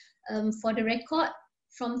penalty. For the record,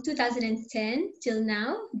 from 2010 till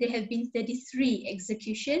now, there have been 33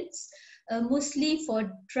 executions, mostly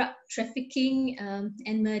for drug trafficking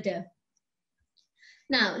and murder.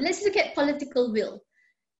 Now, let's look at political will.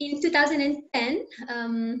 In 2010,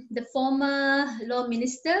 the former law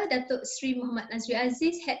minister, Datuk Sri Muhammad Nazri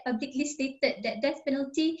Aziz, had publicly stated that death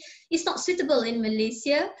penalty is not suitable in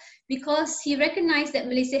Malaysia because he recognized that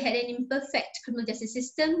Malaysia had an imperfect criminal justice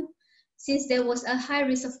system since there was a high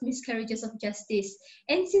risk of miscarriages of justice.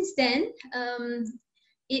 And since then,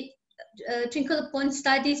 it trickled upon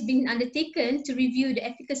studies being undertaken to review the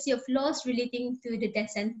efficacy of laws relating to the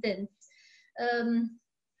death sentence.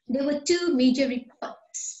 There were two major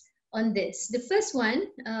reports on this. The first one,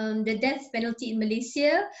 the death penalty in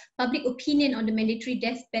Malaysia, public opinion on the mandatory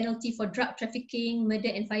death penalty for drug trafficking, murder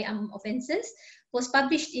and firearm offences, was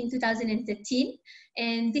published in 2013.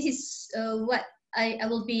 And this is what I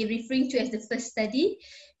will be referring to as the first study.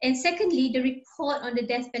 And secondly, the report on the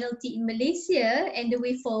death penalty in Malaysia and the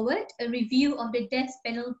way forward, a review of the death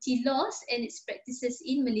penalty laws and its practices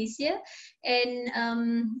in Malaysia.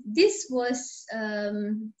 And this was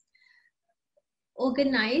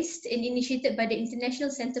organized and initiated by the International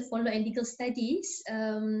Centre for Law and Legal Studies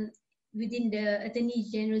within the Attorney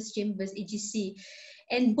General's Chambers, AGC.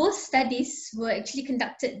 And both studies were actually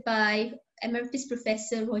conducted by Emeritus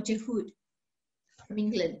Professor Roger Hood from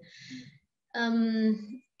England.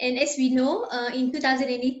 And as we know, in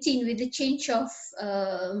 2018, with the change of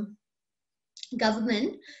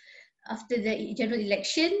government after the general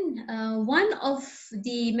election, one of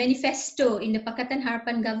the manifesto in the Pakatan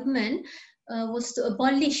Harapan government was to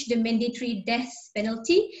abolish the mandatory death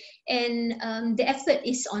penalty, and the effort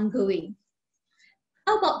is ongoing.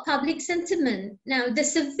 How about public sentiment? Now, the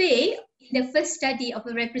survey in the first study of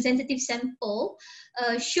a representative sample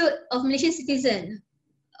showed of Malaysian citizens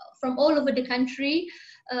from all over the country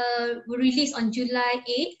were released on July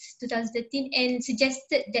 8, 2013, and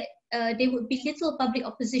suggested that there would be little public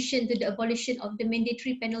opposition to the abolition of the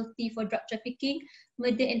mandatory penalty for drug trafficking,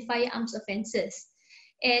 murder and firearms offences.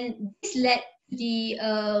 And this led to the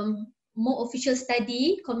more official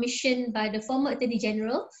study commissioned by the former Attorney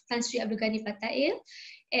General, Tan Sri Abdul Ghani Patair.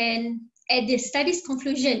 And at the study's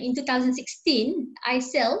conclusion in 2016,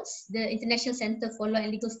 ICELS, the International Centre for Law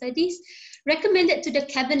and Legal Studies, recommended to the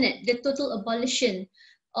Cabinet the total abolition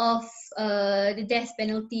of the death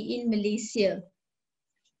penalty in Malaysia.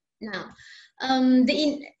 Now,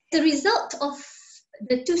 the result of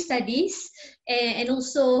the two studies, and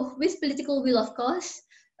also with political will, of course,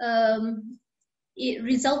 it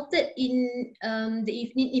resulted in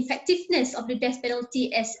the effectiveness of the death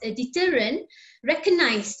penalty as a deterrent,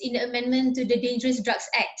 recognized in the amendment to the Dangerous Drugs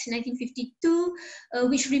Act 1952,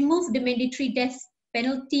 which removed the mandatory death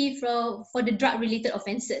penalty for the drug-related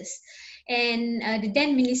offences. And the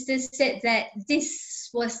then minister said that this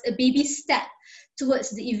was a baby step towards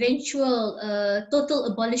the eventual total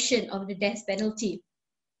abolition of the death penalty.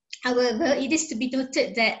 However, it is to be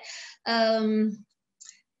noted that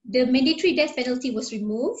the mandatory death penalty was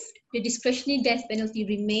removed, the discretionary death penalty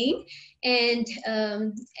remained, and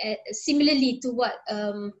similarly to what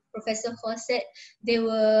Professor Ho said, there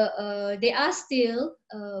are still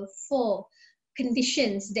 4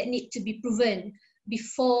 conditions that need to be proven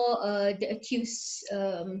before the accused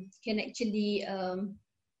can actually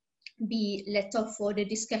be let off for the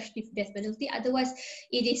discretionary death penalty. Otherwise,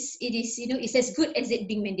 it is it's as good as it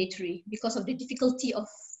being mandatory because of the difficulty of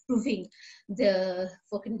proving the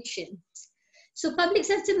 4 conditions. So public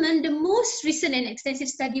sentiment, the most recent and extensive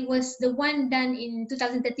study was the one done in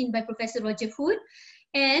 2013 by Professor Roger Hood.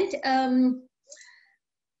 And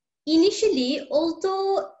initially,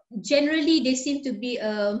 although generally there seemed to be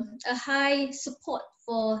a high support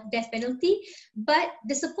for death penalty, but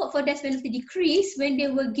the support for death penalty decreased when they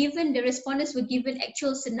were given, the respondents were given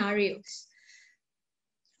actual scenarios.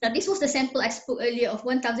 Now, this was the sample I spoke earlier of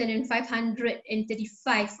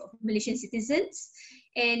 1,535 Malaysian citizens.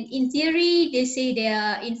 And in theory, they say they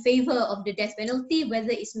are in favor of the death penalty, whether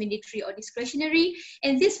it's mandatory or discretionary.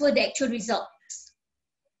 And these were the actual results.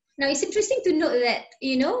 Now, it's interesting to note that,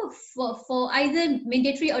 for either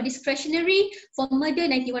mandatory or discretionary, for murder,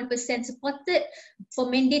 91% supported. For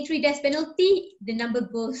mandatory death penalty, the number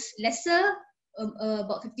goes lesser,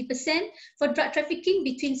 about 50%. For drug trafficking,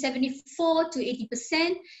 between 74 to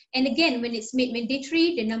 80%. And again, when it's made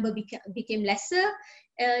mandatory, the number became lesser.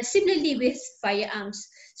 Similarly with firearms.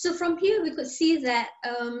 So from here, we could see that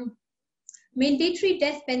mandatory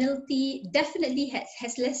death penalty definitely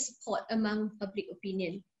has less support among public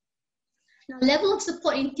opinion. Now, level of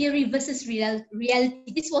support in theory versus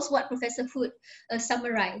reality, this was what Professor Hood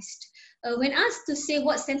summarized. When asked to say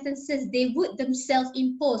what sentences they would themselves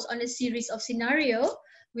impose on a series of scenarios,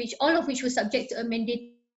 all of which were subject to a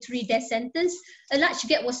mandatory death sentence, a large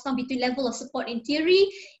gap was found between level of support in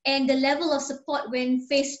theory and the level of support when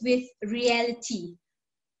faced with reality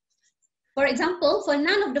For example, for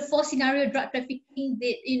none of the 4 scenario drug trafficking,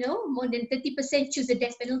 more than 30% choose the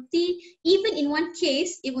death penalty. Even in one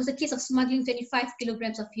case, it was a case of smuggling 25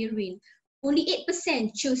 kilograms of heroin. Only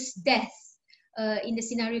 8% chose death in the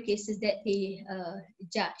scenario cases that they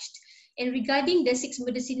judged. And regarding the 6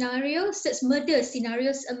 murder scenarios,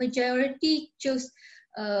 a majority chose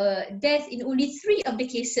death in only 3 of the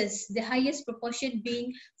cases, the highest proportion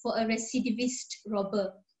being for a recidivist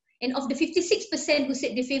robber. And of the 56% who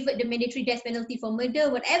said they favored the mandatory death penalty for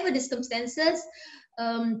murder, whatever the circumstances,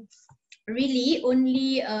 really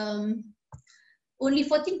only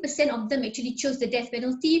 14% of them actually chose the death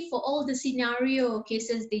penalty for all the scenario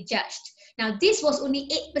cases they judged. Now, this was only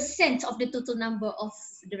 8% of the total number of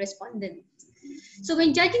the respondents. So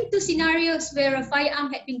when judging 2 scenarios where a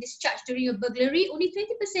firearm had been discharged during a burglary, only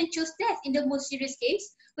 20% chose death in the most serious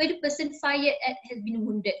case, where the person fired at has been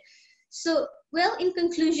wounded. So, well, in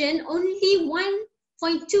conclusion, only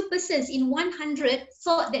 1.2 persons in 100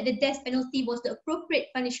 thought that the death penalty was the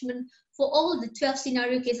appropriate punishment for all the 12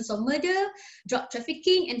 scenario cases of murder, drug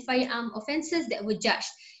trafficking, and firearm offences that were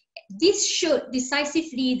judged. This showed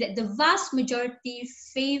decisively that the vast majority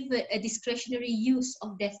favoured a discretionary use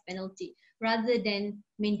of death penalty rather than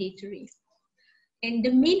mandatory. And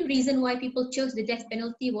the main reason why people chose the death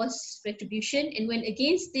penalty was retribution, and when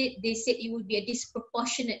against it, they said it would be a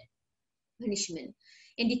disproportionate punishment.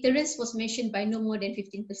 And deterrence was mentioned by no more than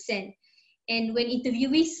 15%. And when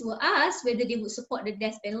interviewees were asked whether they would support the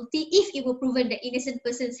death penalty if it were proven that innocent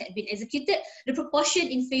persons had been executed, the proportion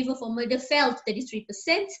in favour for murder fell to 33%,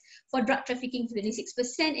 for drug trafficking to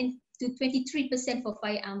 26%, and to 23% for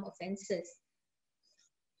firearm offences.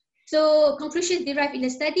 So conclusions derived in the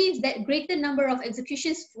study is that greater number of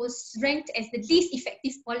executions was ranked as the least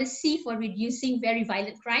effective policy for reducing very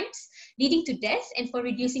violent crimes leading to death and for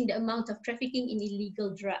reducing the amount of trafficking in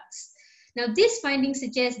illegal drugs. Now, this finding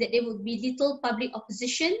suggests that there would be little public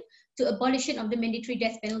opposition to abolition of the mandatory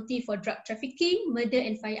death penalty for drug trafficking, murder,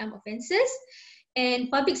 and firearm offences. And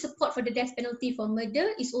public support for the death penalty for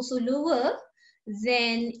murder is also lower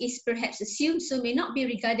than is perhaps assumed, so may not be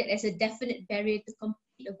regarded as a definite barrier to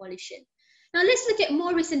complete abolition. Now, let's look at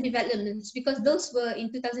more recent developments, because those were in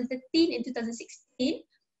 2013 and 2016.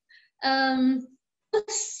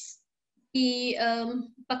 The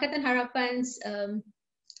Pakatan Harapan's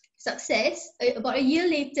success, about a year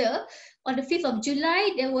later, on the 5th of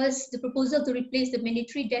July, there was the proposal to replace the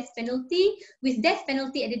mandatory death penalty with death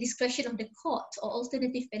penalty at the discretion of the court or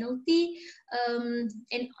alternative penalty. And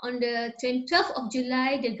on the 12th of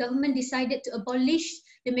July, the government decided to abolish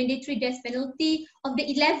the mandatory death penalty of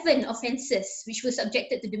the 11 offences which were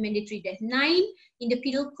subjected to the mandatory death, 9 in the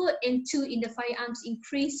Penal Code and 2 in the Firearms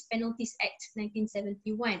Increased Penalties Act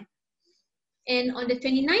 1971. And on the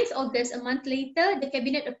 29th August, a month later, the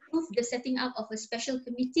Cabinet approved the setting up of a special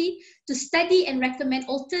committee to study and recommend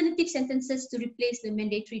alternative sentences to replace the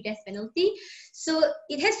mandatory death penalty. So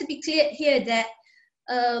it has to be clear here that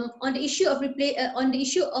on the issue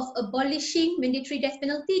of abolishing mandatory death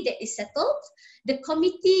penalty, that is settled. The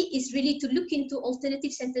committee is really to look into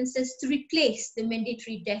alternative sentences to replace the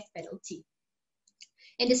mandatory death penalty.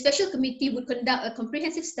 And the special committee would conduct a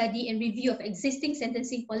comprehensive study and review of existing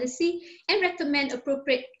sentencing policy and recommend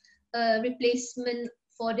appropriate replacement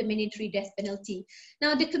for the mandatory death penalty.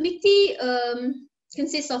 Now, the committee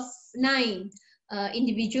consists of 9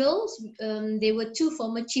 individuals. There were 2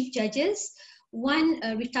 former chief judges, 1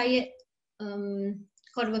 retired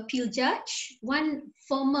Court of Appeal judge, 1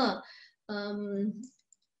 former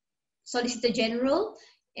Solicitor General,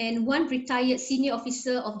 and 1 retired senior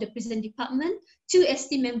officer of the prison department, 2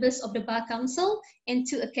 ST members of the Bar Council, and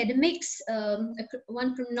 2 academics,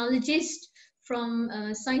 1 criminologist from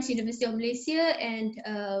Science University of Malaysia, and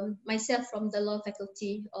myself from the law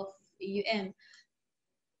faculty of UM.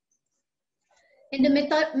 And the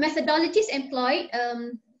methodologies employed,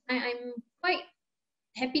 I'm quite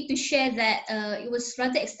happy to share that it was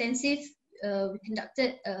rather extensive. The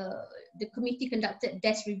committee conducted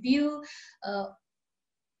desk review,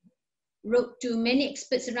 wrote to many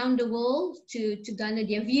experts around the world to garner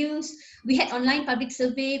their views. We had online public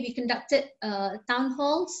survey, we conducted town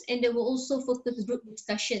halls, and there were also focus group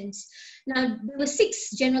discussions. Now, there were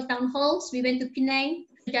 6 general town halls. We went to Penang,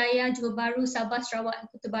 Jaya, Johor Bahru, Sabah, Sarawak, and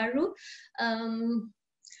Kota Baru.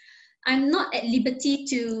 I'm not at liberty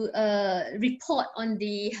to report on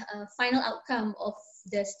the final outcome of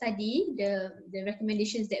the study, the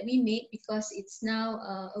recommendations that we made, because it's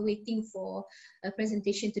now awaiting for a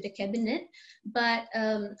presentation to the cabinet. But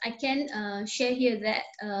I can share here that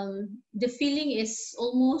the feeling is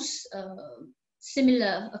almost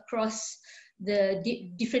similar across the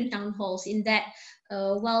different town halls, in that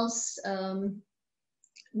whilst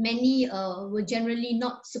many were generally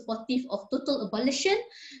not supportive of total abolition,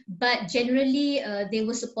 but generally they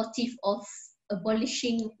were supportive of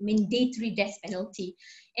abolishing mandatory death penalty.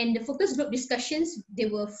 And the focus group discussions, there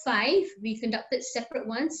were 5. We conducted separate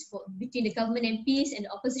ones between the government MPs and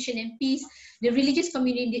the opposition MPs, the religious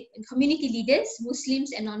community leaders,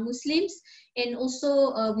 Muslims and non-Muslims, and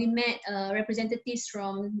also we met representatives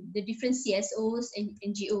from the different CSOs and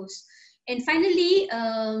NGOs. And finally,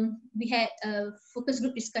 we had focus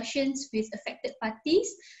group discussions with affected parties,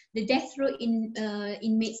 the death row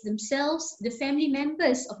inmates themselves, the family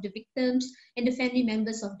members of the victims, and the family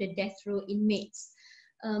members of the death row inmates.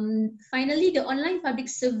 Finally, the online public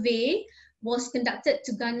survey was conducted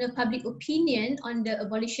to garner public opinion on the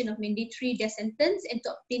abolition of mandatory death sentence and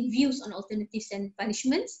to obtain views on alternatives and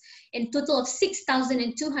punishments. And a total of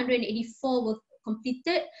 6,284 were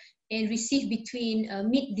completed and received between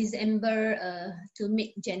mid-December to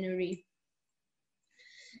mid-January.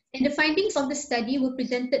 And the findings of the study were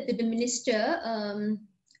presented to the Minister,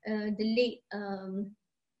 the late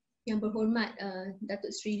Yang Berhormat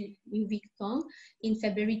Datuk Sri Wee Tong in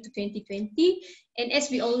February 2020. And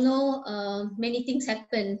as we all know, many things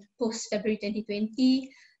happened post-February 2020.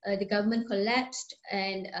 The government collapsed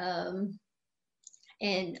and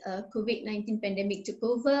COVID-19 pandemic took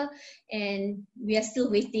over, and we are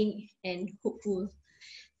still waiting and hopeful.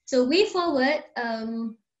 So way forward,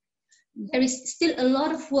 there is still a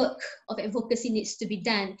lot of work of advocacy needs to be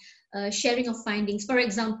done, sharing of findings. For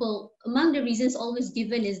example, among the reasons always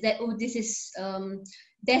given is that, oh, this is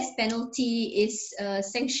death penalty is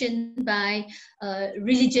sanctioned by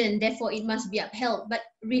religion, therefore it must be upheld. But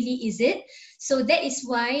really, is it? So that is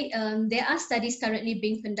why there are studies currently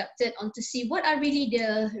being conducted on to see what are really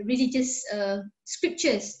the religious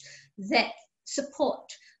scriptures that support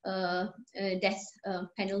death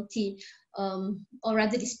penalty, or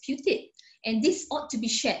rather dispute it. And this ought to be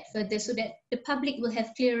shared further so that the public will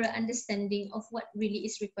have clearer understanding of what really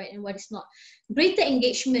is required and what is not. Greater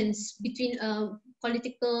engagements between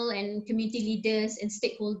political and community leaders and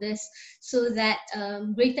stakeholders so that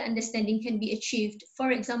greater understanding can be achieved. For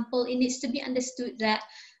example, it needs to be understood that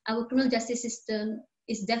our criminal justice system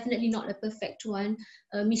is definitely not a perfect one.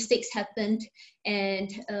 Mistakes happened, and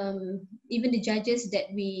even the judges that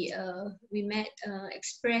we met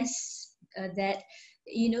expressed that,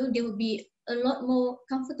 you know, they would be a lot more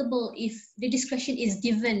comfortable if the discretion is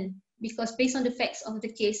given, because based on the facts of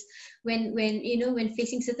the case, when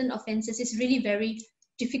facing certain offences, it's really very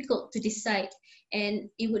difficult to decide, and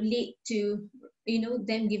it would lead to, you know,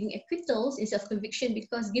 them giving acquittals instead of conviction,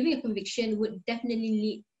 because giving a conviction would definitely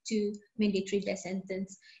lead to mandatory death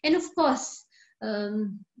sentence. And of course,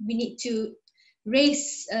 we need to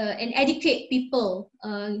raise and educate people,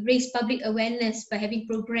 raise public awareness by having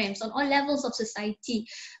programs on all levels of society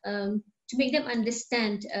to make them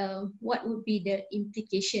understand what would be the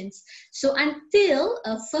implications. So until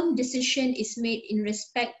a firm decision is made in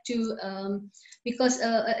respect to, because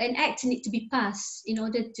an act needs to be passed in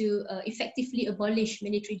order to effectively abolish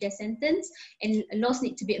mandatory death sentence, and laws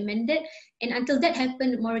need to be amended. And until that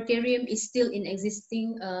happens, moratorium is still in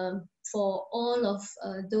existing for all of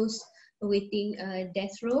those awaiting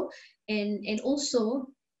death row. And also,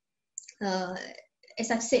 as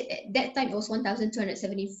I've said, at that time it was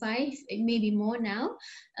 1,275, it may be more now.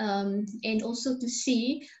 And also to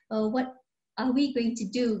see what are we going to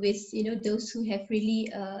do with, you know, those who have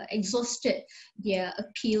really exhausted their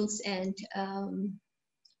appeals and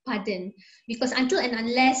pardon, because until and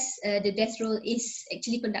unless the death roll is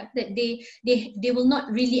actually conducted, they will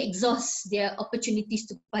not really exhaust their opportunities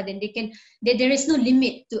to pardon. There is no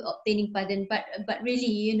limit to obtaining pardon, but really,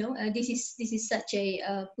 you know, this is such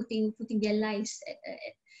a putting their lives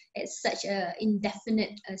at such a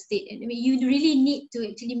indefinite state. And I mean, you really need to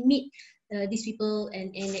actually meet these people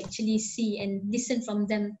and actually see and listen from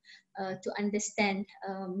them to understand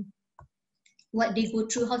what they go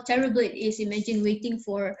through, how terrible it is. Imagine waiting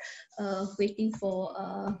for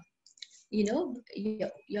you know,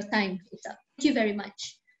 your time is up. Thank you very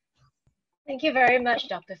much. Thank you very much,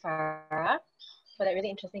 Dr. Farah, for that really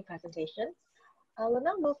interesting presentation. We'll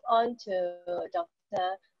now move on to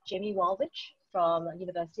Dr. Jamie Walvisch from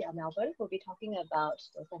University of Melbourne, who will be talking about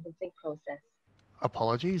the sentencing process.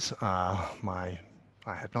 Apologies, I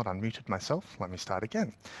had not unmuted myself. Let me start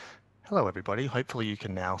again. Hello everybody, hopefully you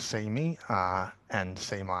can now see me and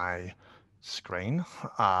see my screen.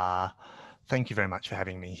 Thank you very much for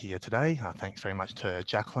having me here today. Thanks very much to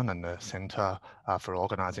Jaclyn and the Centre for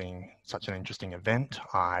organising such an interesting event.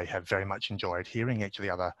 I have very much enjoyed hearing each of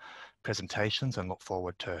the other presentations and look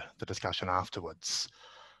forward to the discussion afterwards.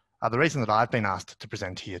 The reason that I've been asked to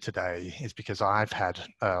present here today is because I've had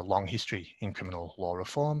a long history in criminal law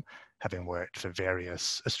reform, having worked for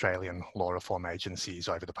various Australian law reform agencies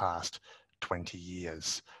over the past 20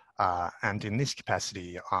 years. And in this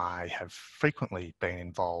capacity, I have frequently been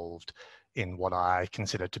involved in what I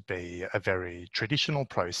consider to be a very traditional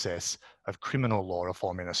process of criminal law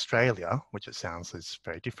reform in Australia, which it sounds is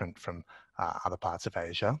very different from other parts of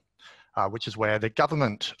Asia, which is where the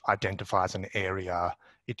government identifies an area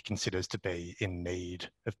it considers to be in need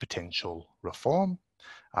of potential reform,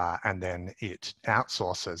 and then it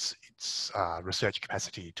outsources its research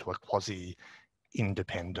capacity to a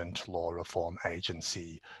quasi-independent law reform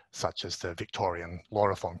agency, such as the Victorian Law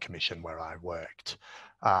Reform Commission, where I worked.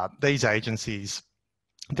 These agencies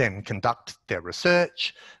then conduct their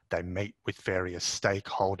research, they meet with various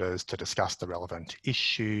stakeholders to discuss the relevant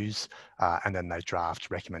issues, and then they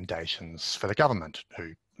draft recommendations for the government,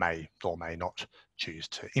 who may or may not choose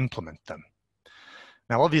to implement them.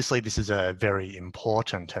 Now, obviously, this is a very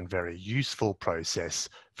important and very useful process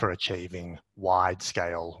for achieving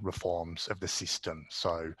wide-scale reforms of the system.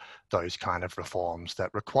 So those kind of reforms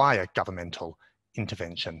that require governmental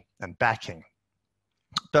intervention and backing.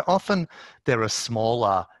 But often there are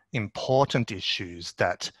smaller, important issues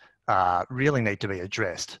that really need to be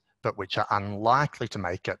addressed, but which are unlikely to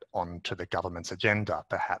make it onto the government's agenda,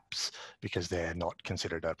 perhaps because they're not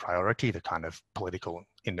considered a priority, the kind of political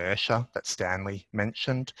inertia that Stanley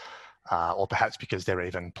mentioned, or perhaps because they're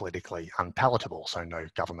even politically unpalatable, so no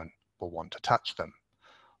government will want to touch them.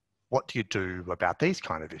 What do you do about these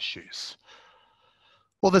kind of issues?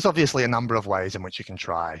 Well, there's obviously a number of ways in which you can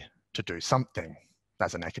try to do something.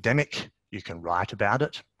 As an academic, you can write about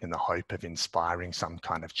it in the hope of inspiring some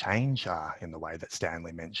kind of change in the way that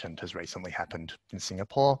Stanley mentioned has recently happened in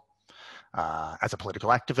Singapore. As a political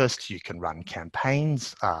activist, you can run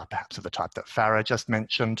campaigns, perhaps of the type that Farah just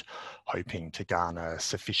mentioned, hoping to garner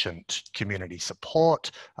sufficient community support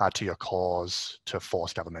to your cause to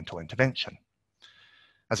force governmental intervention.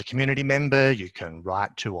 As a community member, you can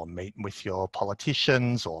write to or meet with your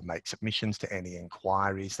politicians or make submissions to any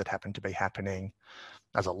inquiries that happen to be happening.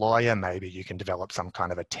 As a lawyer, maybe you can develop some kind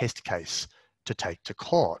of a test case to take to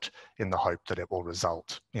court in the hope that it will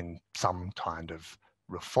result in some kind of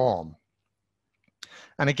reform.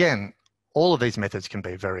 And again, all of these methods can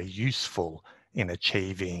be very useful in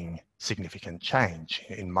achieving significant change.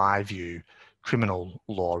 In my view, criminal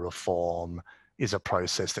law reform is a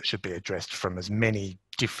process that should be addressed from as many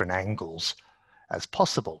different angles as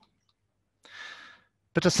possible.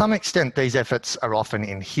 But to some extent, these efforts are often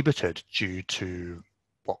inhibited due to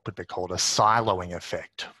what could be called a siloing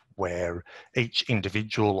effect, where each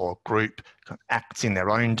individual or group acts in their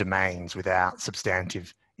own domains without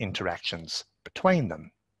substantive interactions between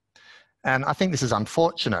them. And I think this is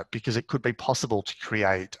unfortunate because it could be possible to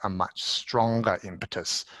create a much stronger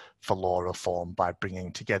impetus for law reform by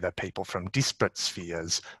bringing together people from disparate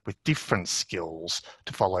spheres with different skills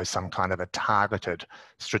to follow some kind of a targeted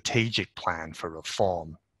strategic plan for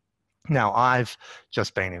reform. Now, I've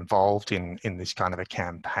just been involved in this kind of a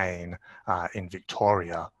campaign in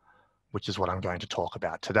Victoria, which is what I'm going to talk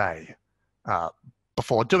about today.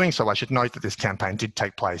 Before doing so, I should note that this campaign did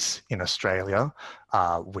take place in Australia,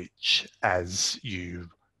 which, as you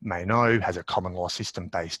may know, has a common law system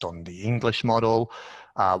based on the English model.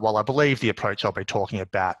 While I believe the approach I'll be talking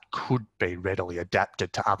about could be readily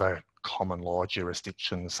adapted to other common law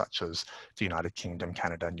jurisdictions such as the United Kingdom,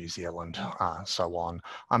 Canada, New Zealand, so on,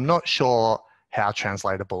 I'm not sure how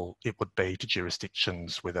translatable it would be to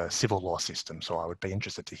jurisdictions with a civil law system. So I would be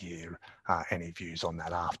interested to hear any views on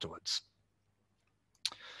that afterwards.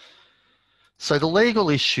 So the legal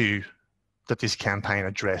issue that this campaign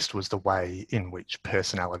addressed was the way in which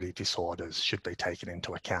personality disorders should be taken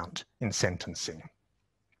into account in sentencing.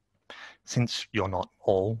 Since you're not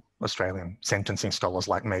all Australian sentencing scholars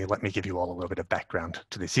like me, let me give you all a little bit of background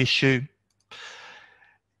to this issue.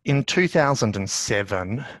 In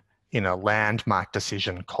 2007, in a landmark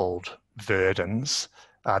decision called Verdens,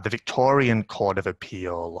 the Victorian Court of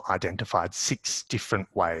Appeal identified 6 different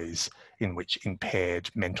ways in which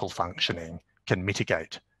impaired mental functioning can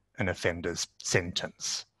mitigate an offender's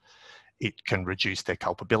sentence. It can reduce their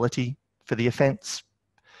culpability for the offence.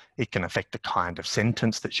 It can affect the kind of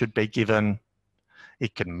sentence that should be given.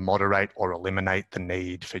 It can moderate or eliminate the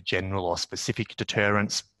need for general or specific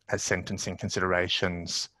deterrence as sentencing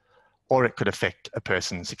considerations, or it could affect a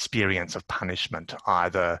person's experience of punishment,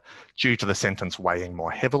 either due to the sentence weighing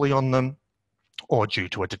more heavily on them or due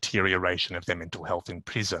to a deterioration of their mental health in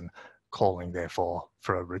prison, calling therefore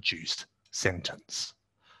for a reduced sentence.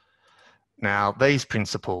 Now, these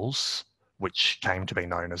principles which came to be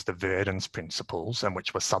known as the Verdens Principles and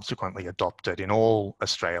which were subsequently adopted in all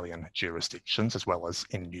Australian jurisdictions as well as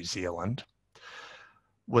in New Zealand,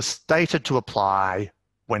 was stated to apply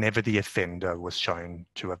whenever the offender was shown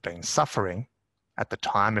to have been suffering at the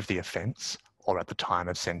time of the offence or at the time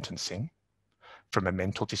of sentencing from a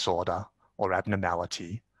mental disorder or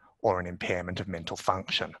abnormality or an impairment of mental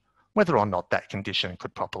function, whether or not that condition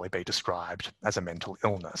could properly be described as a mental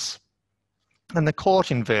illness. And the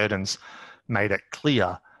court in Verdens made it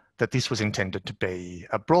clear that this was intended to be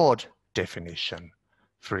a broad definition.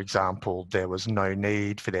 For example, there was no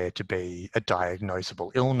need for there to be a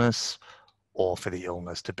diagnosable illness or for the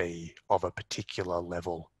illness to be of a particular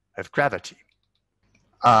level of gravity.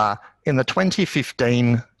 In the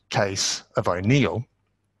 2015 case of O'Neill,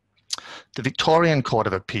 the Victorian Court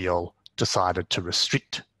of Appeal decided to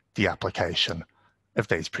restrict the application of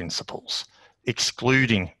these principles,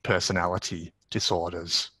 excluding personality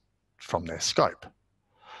disorders from their scope.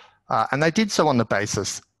 And they did so on the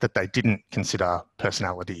basis that they didn't consider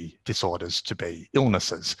personality disorders to be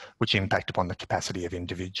illnesses, which impact upon the capacity of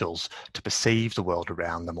individuals to perceive the world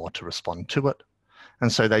around them or to respond to it.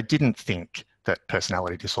 And so they didn't think that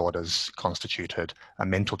personality disorders constituted a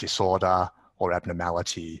mental disorder or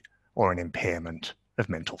abnormality or an impairment of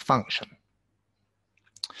mental function.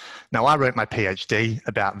 Now, I wrote my PhD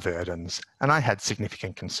about Verdens, and I had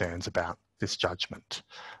significant concerns about this judgment.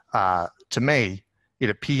 To me, it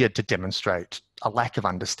appeared to demonstrate a lack of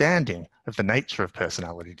understanding of the nature of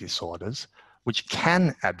personality disorders, which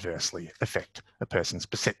can adversely affect a person's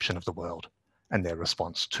perception of the world and their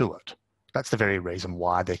response to it. That's the very reason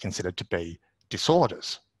why they're considered to be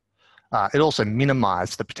disorders. It also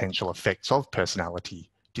minimised the potential effects of personality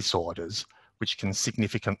disorders, which can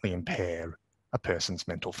significantly impair a person's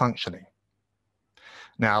mental functioning.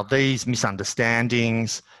 Now, these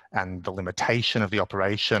misunderstandings and the limitation of the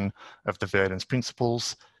operation of the Verdens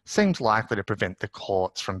Principles seems likely to prevent the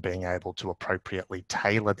courts from being able to appropriately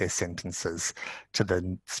tailor their sentences to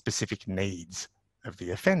the specific needs of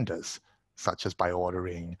the offenders, such as by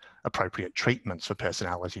ordering appropriate treatments for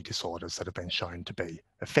personality disorders that have been shown to be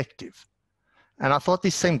effective. And I thought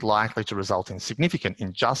this seemed likely to result in significant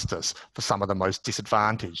injustice for some of the most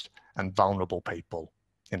disadvantaged and vulnerable people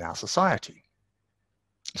in our society.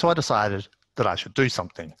 So I decided that I should do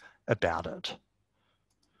something about it.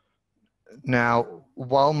 Now,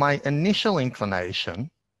 while my initial inclination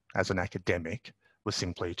as an academic was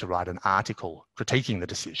simply to write an article critiquing the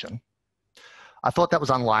decision, I thought that was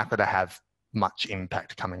unlikely to have much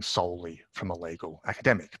impact coming solely from a legal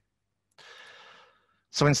academic.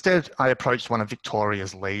 So instead, I approached one of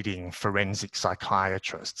Victoria's leading forensic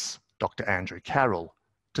psychiatrists, Dr. Andrew Carroll,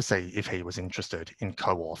 to see if he was interested in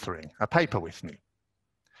co-authoring a paper with me.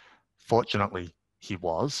 Fortunately, he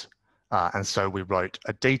was, and so we wrote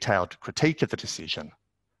a detailed critique of the decision,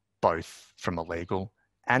 both from a legal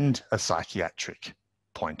and a psychiatric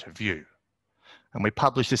point of view. And we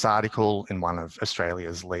published this article in one of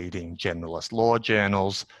Australia's leading generalist law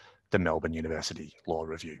journals, the Melbourne University Law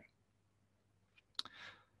Review.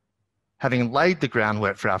 Having laid the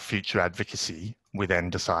groundwork for our future advocacy, we then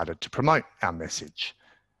decided to promote our message.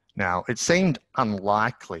 Now, it seemed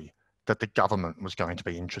unlikely that the government was going to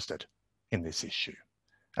be interested in this issue,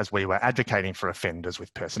 as we were advocating for offenders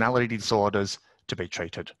with personality disorders to be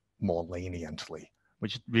treated more leniently,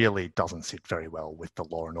 which really doesn't sit very well with the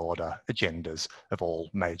law and order agendas of all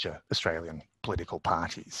major Australian political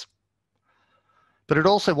parties. But it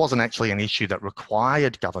also wasn't actually an issue that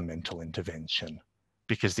required governmental intervention,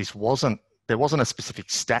 because there wasn't a specific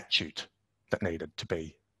statute that needed to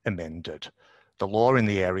be amended. The law in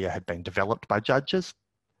the area had been developed by judges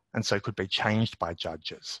and so could be changed by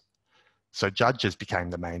judges. So judges became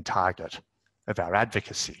the main target of our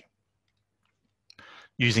advocacy.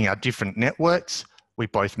 Using our different networks, we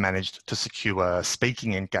both managed to secure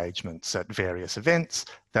speaking engagements at various events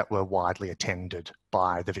that were widely attended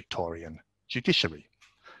by the Victorian judiciary.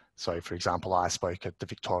 So, for example, I spoke at the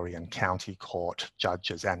Victorian County Court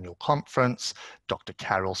Judges Annual Conference. Dr.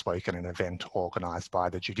 Carroll spoke at an event organised by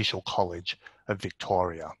the Judicial College of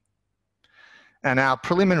Victoria. And our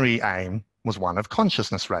preliminary aim was one of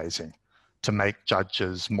consciousness raising, to make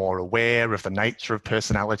judges more aware of the nature of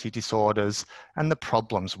personality disorders and the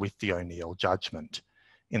problems with the O'Neill judgment,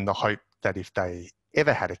 in the hope that if they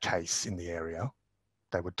ever had a case in the area,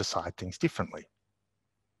 they would decide things differently.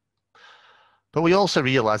 But we also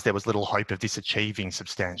realised there was little hope of this achieving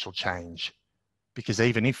substantial change, because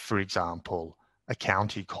even if, for example, a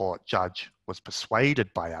county court judge was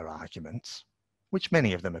persuaded by our arguments, which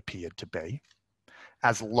many of them appeared to be,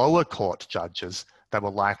 as lower court judges, they were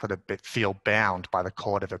likely to feel bound by the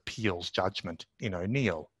Court of Appeal's judgment in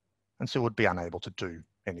O'Neill, and so would be unable to do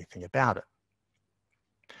anything about it.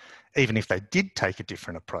 Even if they did take a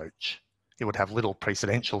different approach, it would have little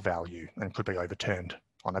precedential value and could be overturned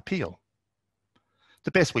on appeal.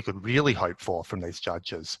 The best we could really hope for from these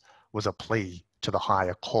judges was a plea to the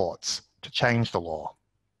higher courts to change the law.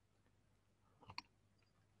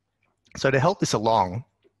 So to help this along,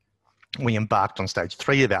 we embarked on stage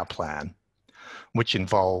 3 of our plan, which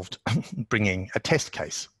involved bringing a test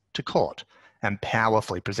case to court and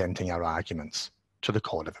powerfully presenting our arguments to the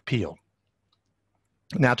Court of Appeal.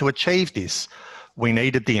 Now, to achieve this, we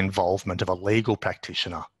needed the involvement of a legal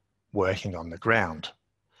practitioner working on the ground.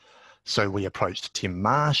 So we approached Tim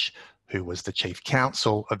Marsh, who was the Chief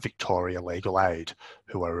Counsel of Victoria Legal Aid,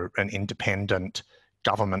 who are an independent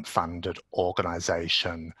government-funded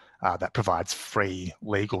organisation that provides free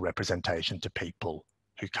legal representation to people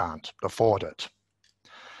who can't afford it.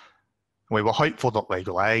 We were hopeful that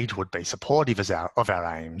Legal Aid would be supportive of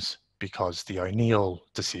our aims because the O'Neill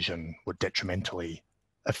decision would detrimentally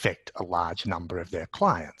affect a large number of their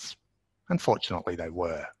clients. Unfortunately, they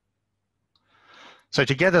were. So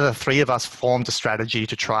together, the 3 of us formed a strategy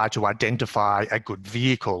to try to identify a good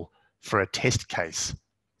vehicle for a test case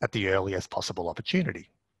at the earliest possible opportunity.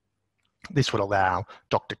 This would allow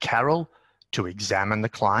Dr. Carroll to examine the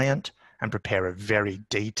client and prepare a very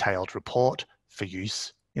detailed report for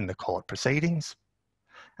use in the court proceedings.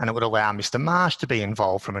 And it would allow Mr. Marsh to be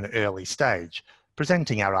involved from an early stage,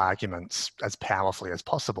 presenting our arguments as powerfully as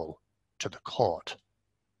possible to the court.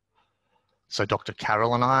 So Dr.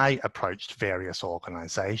 Carroll and I approached various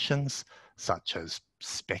organisations such as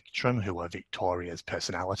Spectrum, who are Victoria's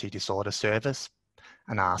personality disorder service,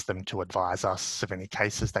 and asked them to advise us of any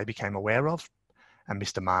cases they became aware of. And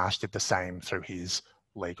Mr. Marsh did the same through his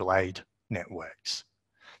legal aid networks.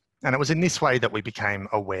 And it was in this way that we became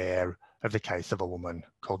aware of the case of a woman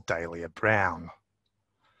called Dahlia Brown.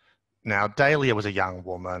 Now, Dahlia was a young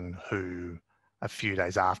woman who, a few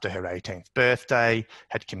days after her 18th birthday,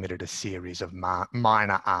 had committed a series of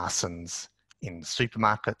minor arsons in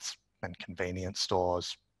supermarkets and convenience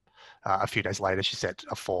stores. A few days later, she set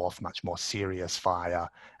a 4th, much more serious fire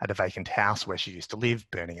at a vacant house where she used to live,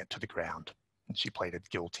 burning it to the ground. And she pleaded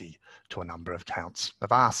guilty to a number of counts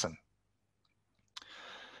of arson.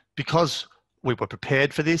 Because we were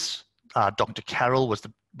prepared for this, Dr. Carroll was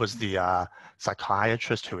the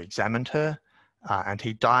psychiatrist who examined her, and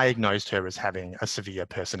he diagnosed her as having a severe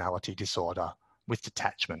personality disorder with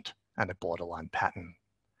detachment and a borderline pattern.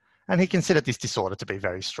 And he considered this disorder to be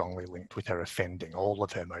very strongly linked with her offending. All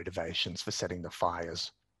of her motivations for setting the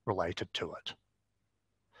fires related to it.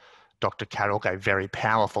 Dr. Carroll gave very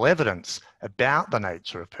powerful evidence about the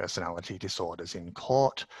nature of personality disorders in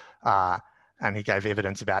court, and he gave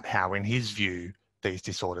evidence about how, in his view, these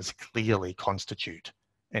disorders clearly constitute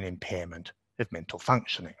an impairment of mental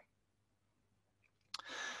functioning.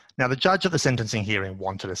 Now, the judge at the sentencing hearing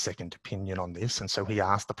wanted a second opinion on this, and so he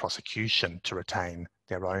asked the prosecution to retain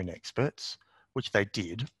their own experts, which they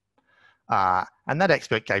did. And that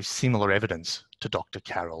expert gave similar evidence to Dr.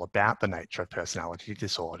 Carroll about the nature of personality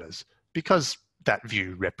disorders, because that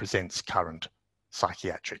view represents current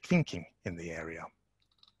psychiatric thinking in the area.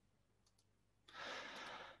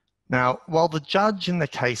 Now, while the judge in the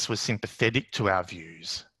case was sympathetic to our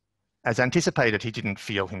views, as anticipated, he didn't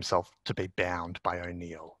feel himself to be bound by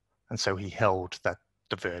O'Neill, and so he held that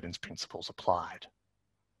the Verdon's principles applied.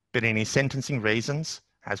 But in his sentencing reasons,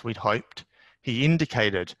 as we'd hoped, he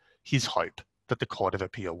indicated his hope that the Court of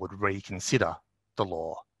Appeal would reconsider the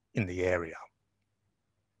law in the area.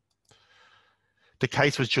 The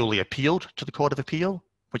case was duly appealed to the Court of Appeal,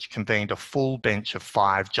 which convened a full bench of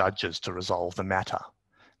 5 judges to resolve the matter.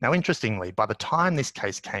 Now, interestingly, by the time this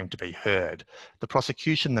case came to be heard, the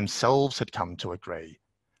prosecution themselves had come to agree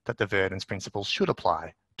that the Verdon's principles should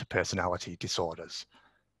apply to personality disorders.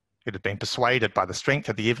 It had been persuaded by the strength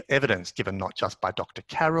of the evidence given not just by Dr.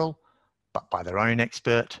 Carroll, but by their own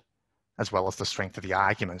expert, as well as the strength of the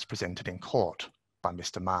arguments presented in court by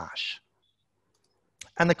Mr. Marsh.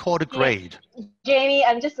 And the court agreed. Jamie,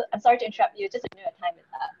 I'm sorry to interrupt you, just your time is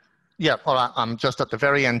up. Yeah, all right, I'm just at the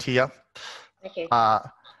very end here. Okay.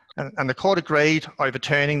 And the court agreed,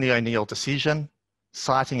 overturning the O'Neill decision.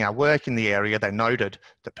 Citing our work in the area, they noted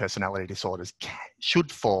that personality disorders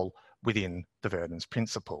should fall within the Verdon's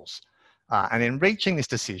principles. And in reaching this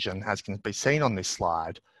decision, as can be seen on this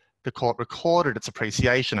slide, the court recorded its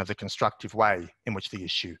appreciation of the constructive way in which the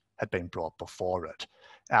issue had been brought before it.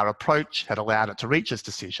 Our approach had allowed it to reach its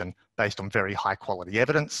decision based on very high quality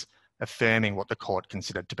evidence, affirming what the court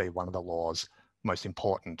considered to be one of the law's most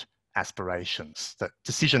important aspirations, that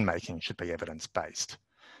decision-making should be evidence-based.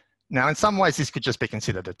 Now, in some ways, this could just be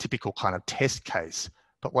considered a typical kind of test case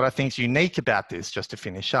But what I think is unique about this, just to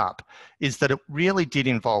finish up, is that it really did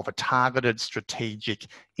involve a targeted, strategic,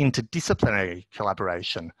 interdisciplinary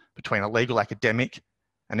collaboration between a legal academic,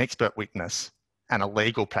 an expert witness, and a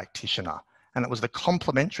legal practitioner. And it was the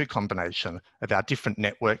complementary combination of our different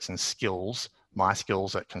networks and skills, my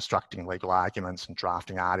skills at constructing legal arguments and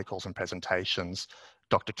drafting articles and presentations,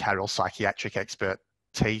 Dr. Carroll's psychiatric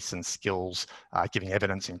expertise and skills giving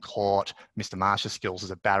evidence in court, Mr. Marsh's skills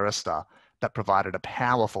as a barrister, that provided a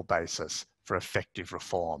powerful basis for effective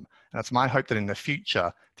reform. And it's my hope that in the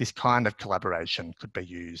future, this kind of collaboration could be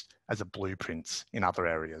used as a blueprint in other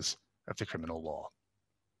areas of the criminal law.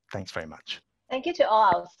 Thanks very much. Thank you to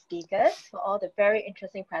all our speakers for all the very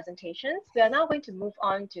interesting presentations. We are now going to move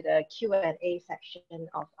on to the Q&A section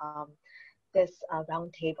of this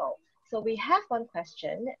roundtable. So we have one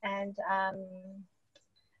question, and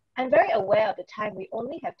I'm very aware of the time. We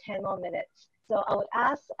only have 10 more minutes. So I would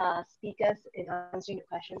ask speakers in answering the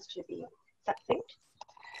questions to be succinct.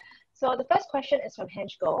 So the first question is from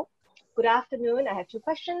Hench. Good afternoon. I have two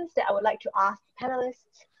questions that I would like to ask the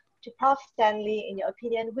panelists. To Prof. Stanley, in your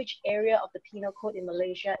opinion, which area of the penal code in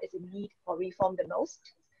Malaysia is in need for reform the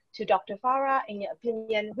most? To Dr. Farah, in your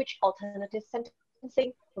opinion, which alternative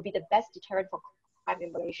sentencing would be the best deterrent for crime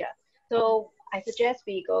in Malaysia? So I suggest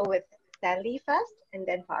we go with Stanley first and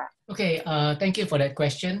then Farah. Okay, thank you for that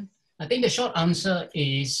question. I think the short answer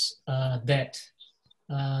is that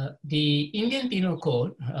the Indian Penal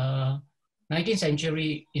Code, 19th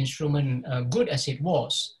century instrument, good as it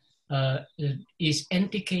was, is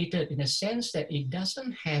antiquated in the sense that it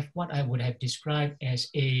doesn't have what I would have described as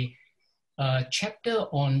a chapter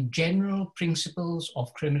on general principles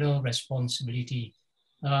of criminal responsibility.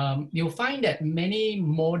 You'll find that many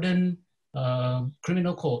modern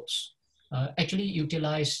criminal codes actually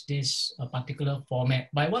utilize this particular format.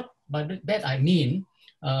 By that I mean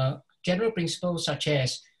general principles such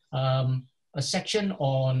as a section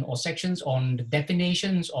on or sections on the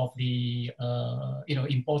definitions of the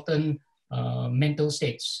important mental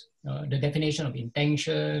states, the definition of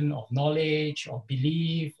intention, of knowledge, of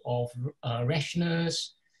belief, of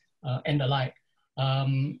rashness, and the like.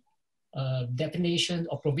 Definitions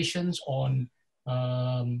or provisions on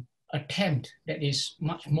attempt that is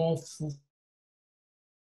much more full.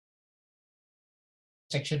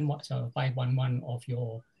 Section 511 of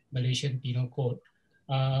your Malaysian Penal Code.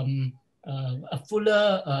 A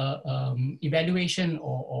fuller evaluation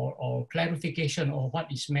or clarification of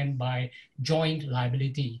what is meant by joint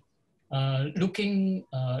liability. Looking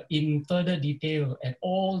in further detail at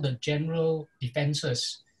all the general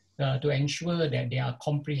defenses to ensure that they are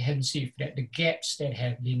comprehensive, that the gaps that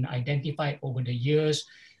have been identified over the years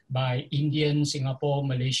by Indian, Singapore,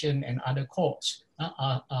 Malaysian, and other courts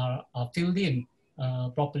are filled in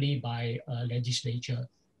properly by legislature.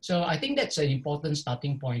 So I think that's an important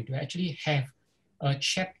starting point to actually have a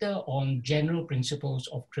chapter on general principles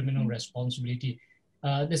of criminal responsibility.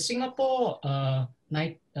 The Singapore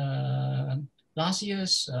last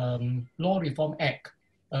year's Law Reform Act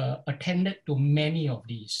attended to many of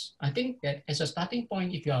these. I think that as a starting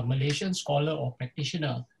point, if you are a Malaysian scholar or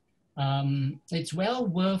practitioner, it's well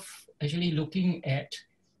worth actually looking at,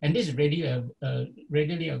 and this is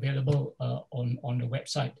readily available on the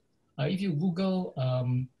website. If you Google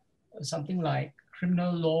something like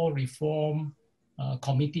Criminal Law Reform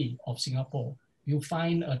Committee of Singapore, you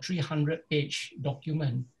find a 300-page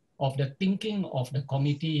document of the thinking of the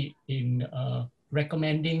committee in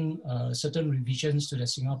recommending certain revisions to the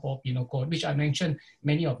Singapore Penal Code, which I mentioned,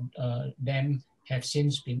 many of them have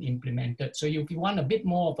since been implemented. So if you want a bit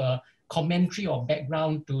more of a commentary or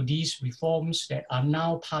background to these reforms that are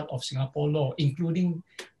now part of Singapore law, including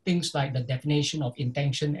things like the definition of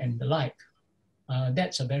intention and the like,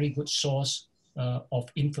 that's a very good source of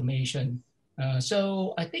information.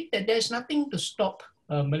 So I think that there's nothing to stop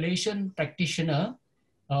a Malaysian practitioner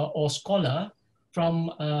or scholar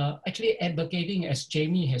from actually advocating, as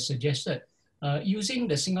Jamie has suggested, using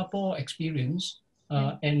the Singapore experience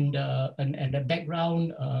and the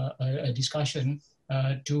background discussion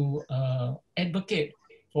to advocate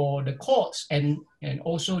for the courts and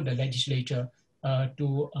also the legislature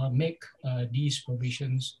to make these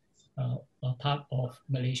provisions a part of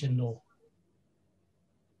Malaysian law.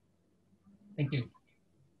 Thank you.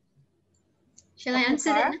 Shall I answer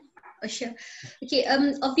that? Oh, sure. Okay.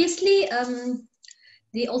 Obviously,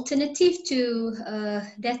 the alternative to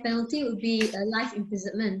death penalty would be life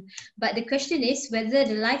imprisonment. But the question is whether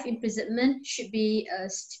the life imprisonment should be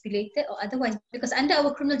stipulated or otherwise. Because under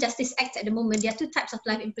our Criminal Justice Act at the moment, there are two types of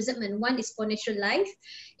life imprisonment. One is for natural life,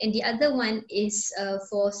 and the other one is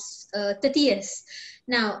for 30 years.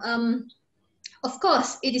 Now, of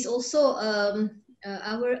course, it is also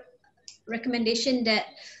our recommendation that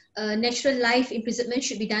natural life imprisonment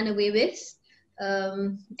should be done away with,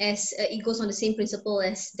 as it goes on the same principle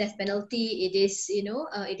as death penalty. It is,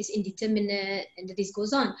 it is indeterminate, and the list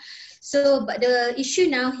goes on. So, but the issue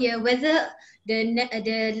now here, whether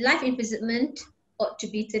the life imprisonment ought to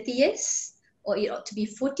be 30 years or it ought to be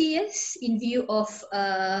 40 years in view of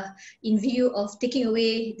taking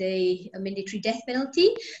away the mandatory death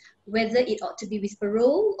penalty, whether it ought to be with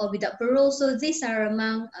parole or without parole. So these are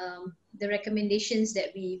among the recommendations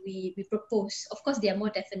that we propose. Of course, they are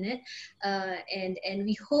more definite, and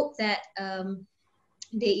we hope that the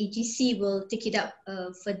AGC will take it up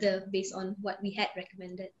further based on what we had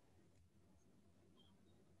recommended.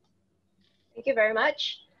 Thank you very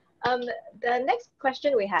much. The next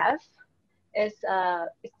question we have is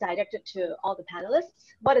it's directed to all the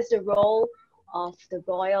panelists. What is the role of the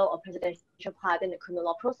royal or presidential pardon in the criminal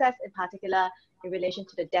law process, in particular in relation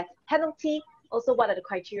to the death penalty? Also, what are the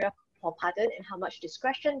criteria for pardon and how much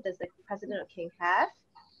discretion does the president or king have?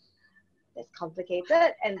 That's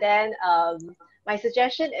complicated. And then my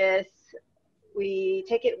suggestion is we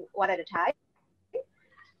take it one at a time.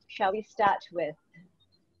 Shall we start with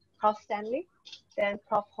Prof. Stanley, then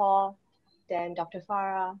Prof. Hall, then Dr.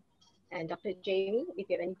 Farah, and Dr. Jamie, if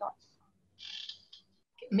you have any thoughts?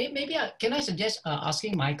 Maybe can I suggest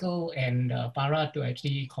asking Michael and Farah to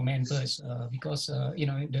actually comment first, because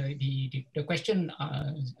the question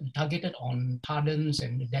targeted on pardons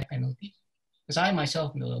and the death penalty, because I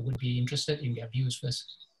myself would be interested in their views first.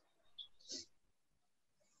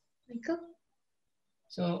 Michael?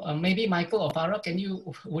 So maybe Michael or Farah,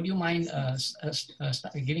 would you mind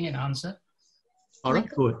giving an answer? All right,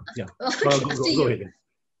 go ahead. Yeah. Okay, go ahead.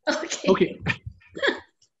 Okay.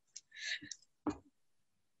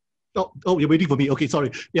 Oh, you're waiting for me. Okay,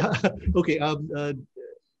 sorry. Yeah. Okay.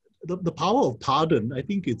 The power of pardon, I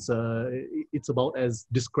think it's about as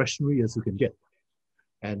discretionary as you can get.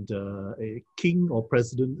 And a king or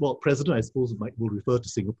president, well, president, I suppose, will refer to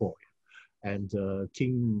Singapore, and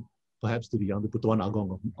king perhaps to the Yang Dipertuan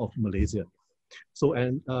Agong of Malaysia. So,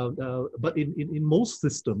 but in most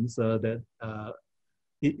systems,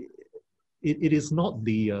 it is not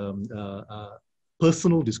the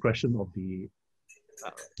personal discretion of the,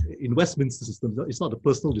 in Westminster system, it's not the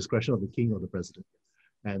personal discretion of the king or the president.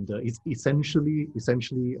 And it's essentially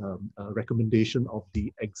a recommendation of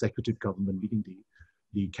the executive government, meaning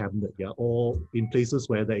the cabinet, yeah, or in places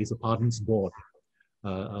where there is a pardons board,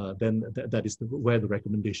 then that is where the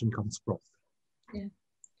recommendation comes from. Yeah.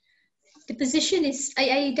 The position is, are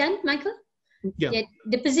you done, Michael? Yeah.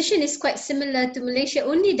 The position is quite similar to Malaysia,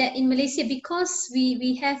 only that in Malaysia, because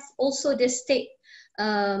we have also the state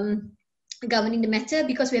governing the matter,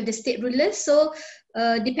 because we have the state rulers. So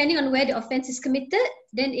depending on where the offence is committed,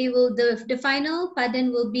 then it will the final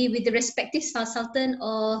pardon will be with the respective sultan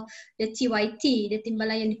or the TYT, the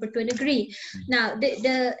Timbalayan Dipertua Negeri. Now,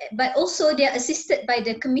 but also they are assisted by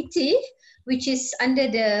the committee, which is under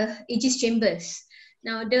the Aegis Chambers.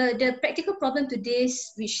 Now, the practical problem to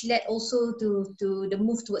this, which led also to the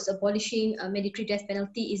move towards abolishing mandatory death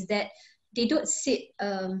penalty, is that they don't sit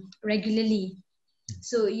regularly.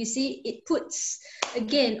 So you see, it puts,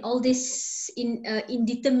 again, all this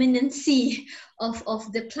indeterminacy of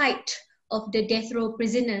the plight of the death row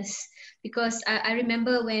prisoners. Because I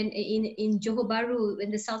remember when in Johor Bahru, when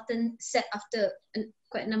the Sultan sat after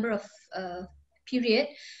quite a number of period,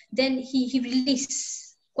 then he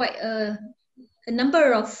released quite a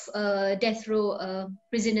number of death row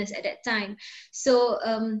prisoners at that time. So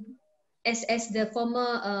as the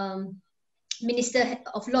former Minister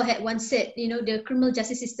of Law had once said, the criminal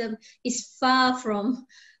justice system is far from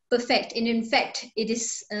perfect, and in fact, it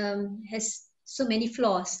is has so many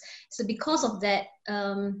flaws. So because of that,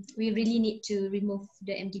 we really need to remove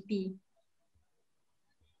the MDP.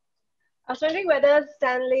 I was wondering whether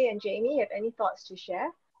Stanley and Jamie have any thoughts to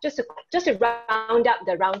share, just to round up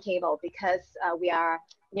the roundtable, because we are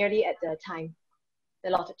nearly at the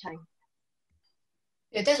allotted time.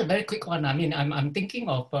 Yeah, that's a very quick one. I mean, I'm thinking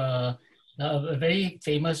of a very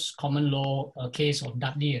famous common law case of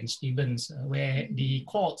Dudley and Stevens, where the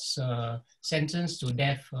courts sentenced to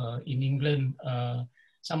death in England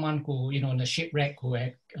someone who, in a shipwreck, who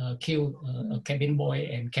had killed a cabin boy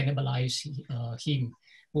and cannibalized him,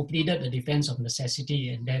 who pleaded the defense of necessity,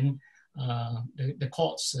 and then the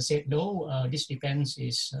courts said, no, this defense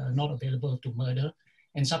is not available to murder,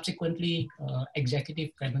 and subsequently executive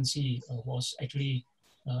clemency was actually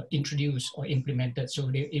introduced or implemented, so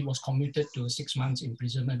it was commuted to 6 months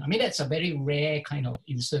imprisonment. I mean, that's a very rare kind of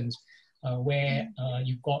instance where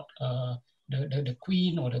you've got the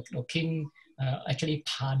queen or the king actually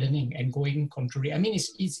pardoning and going contrary. I mean,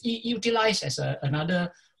 it's utilized as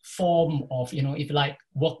another form of, you know, if you like,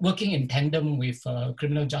 working in tandem with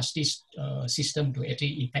criminal justice system to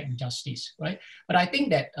actually effect justice, right? But I think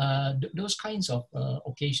that those kinds of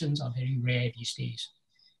occasions are very rare these days.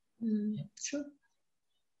 True.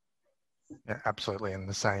 Yeah, absolutely. And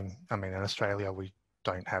the same, I mean, in Australia, we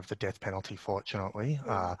don't have the death penalty, fortunately.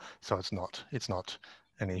 So it's not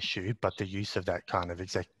an issue, but the use of that kind of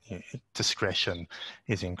discretion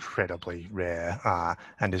is incredibly rare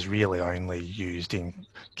and is really only used in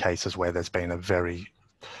cases where there's been a very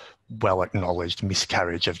well acknowledged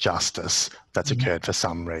miscarriage of justice that's occurred for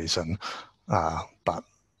some reason. But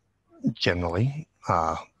generally,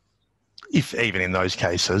 if even in those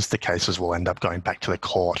cases, the cases will end up going back to the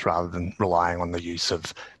court rather than relying on the use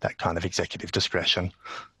of that kind of executive discretion.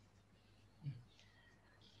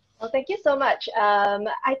 Well, thank you so much.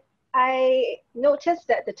 I noticed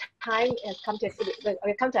that the time has come to,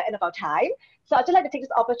 we've come to the end of our time. So I'd just like to take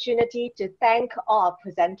this opportunity to thank all our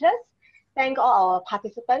presenters, thank all our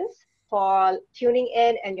participants for tuning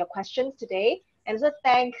in and your questions today, and also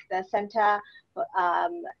thank the Center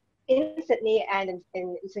in Sydney and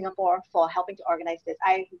in Singapore for helping to organize this.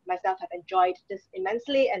 I myself have enjoyed this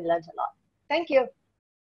immensely and learned a lot. Thank you.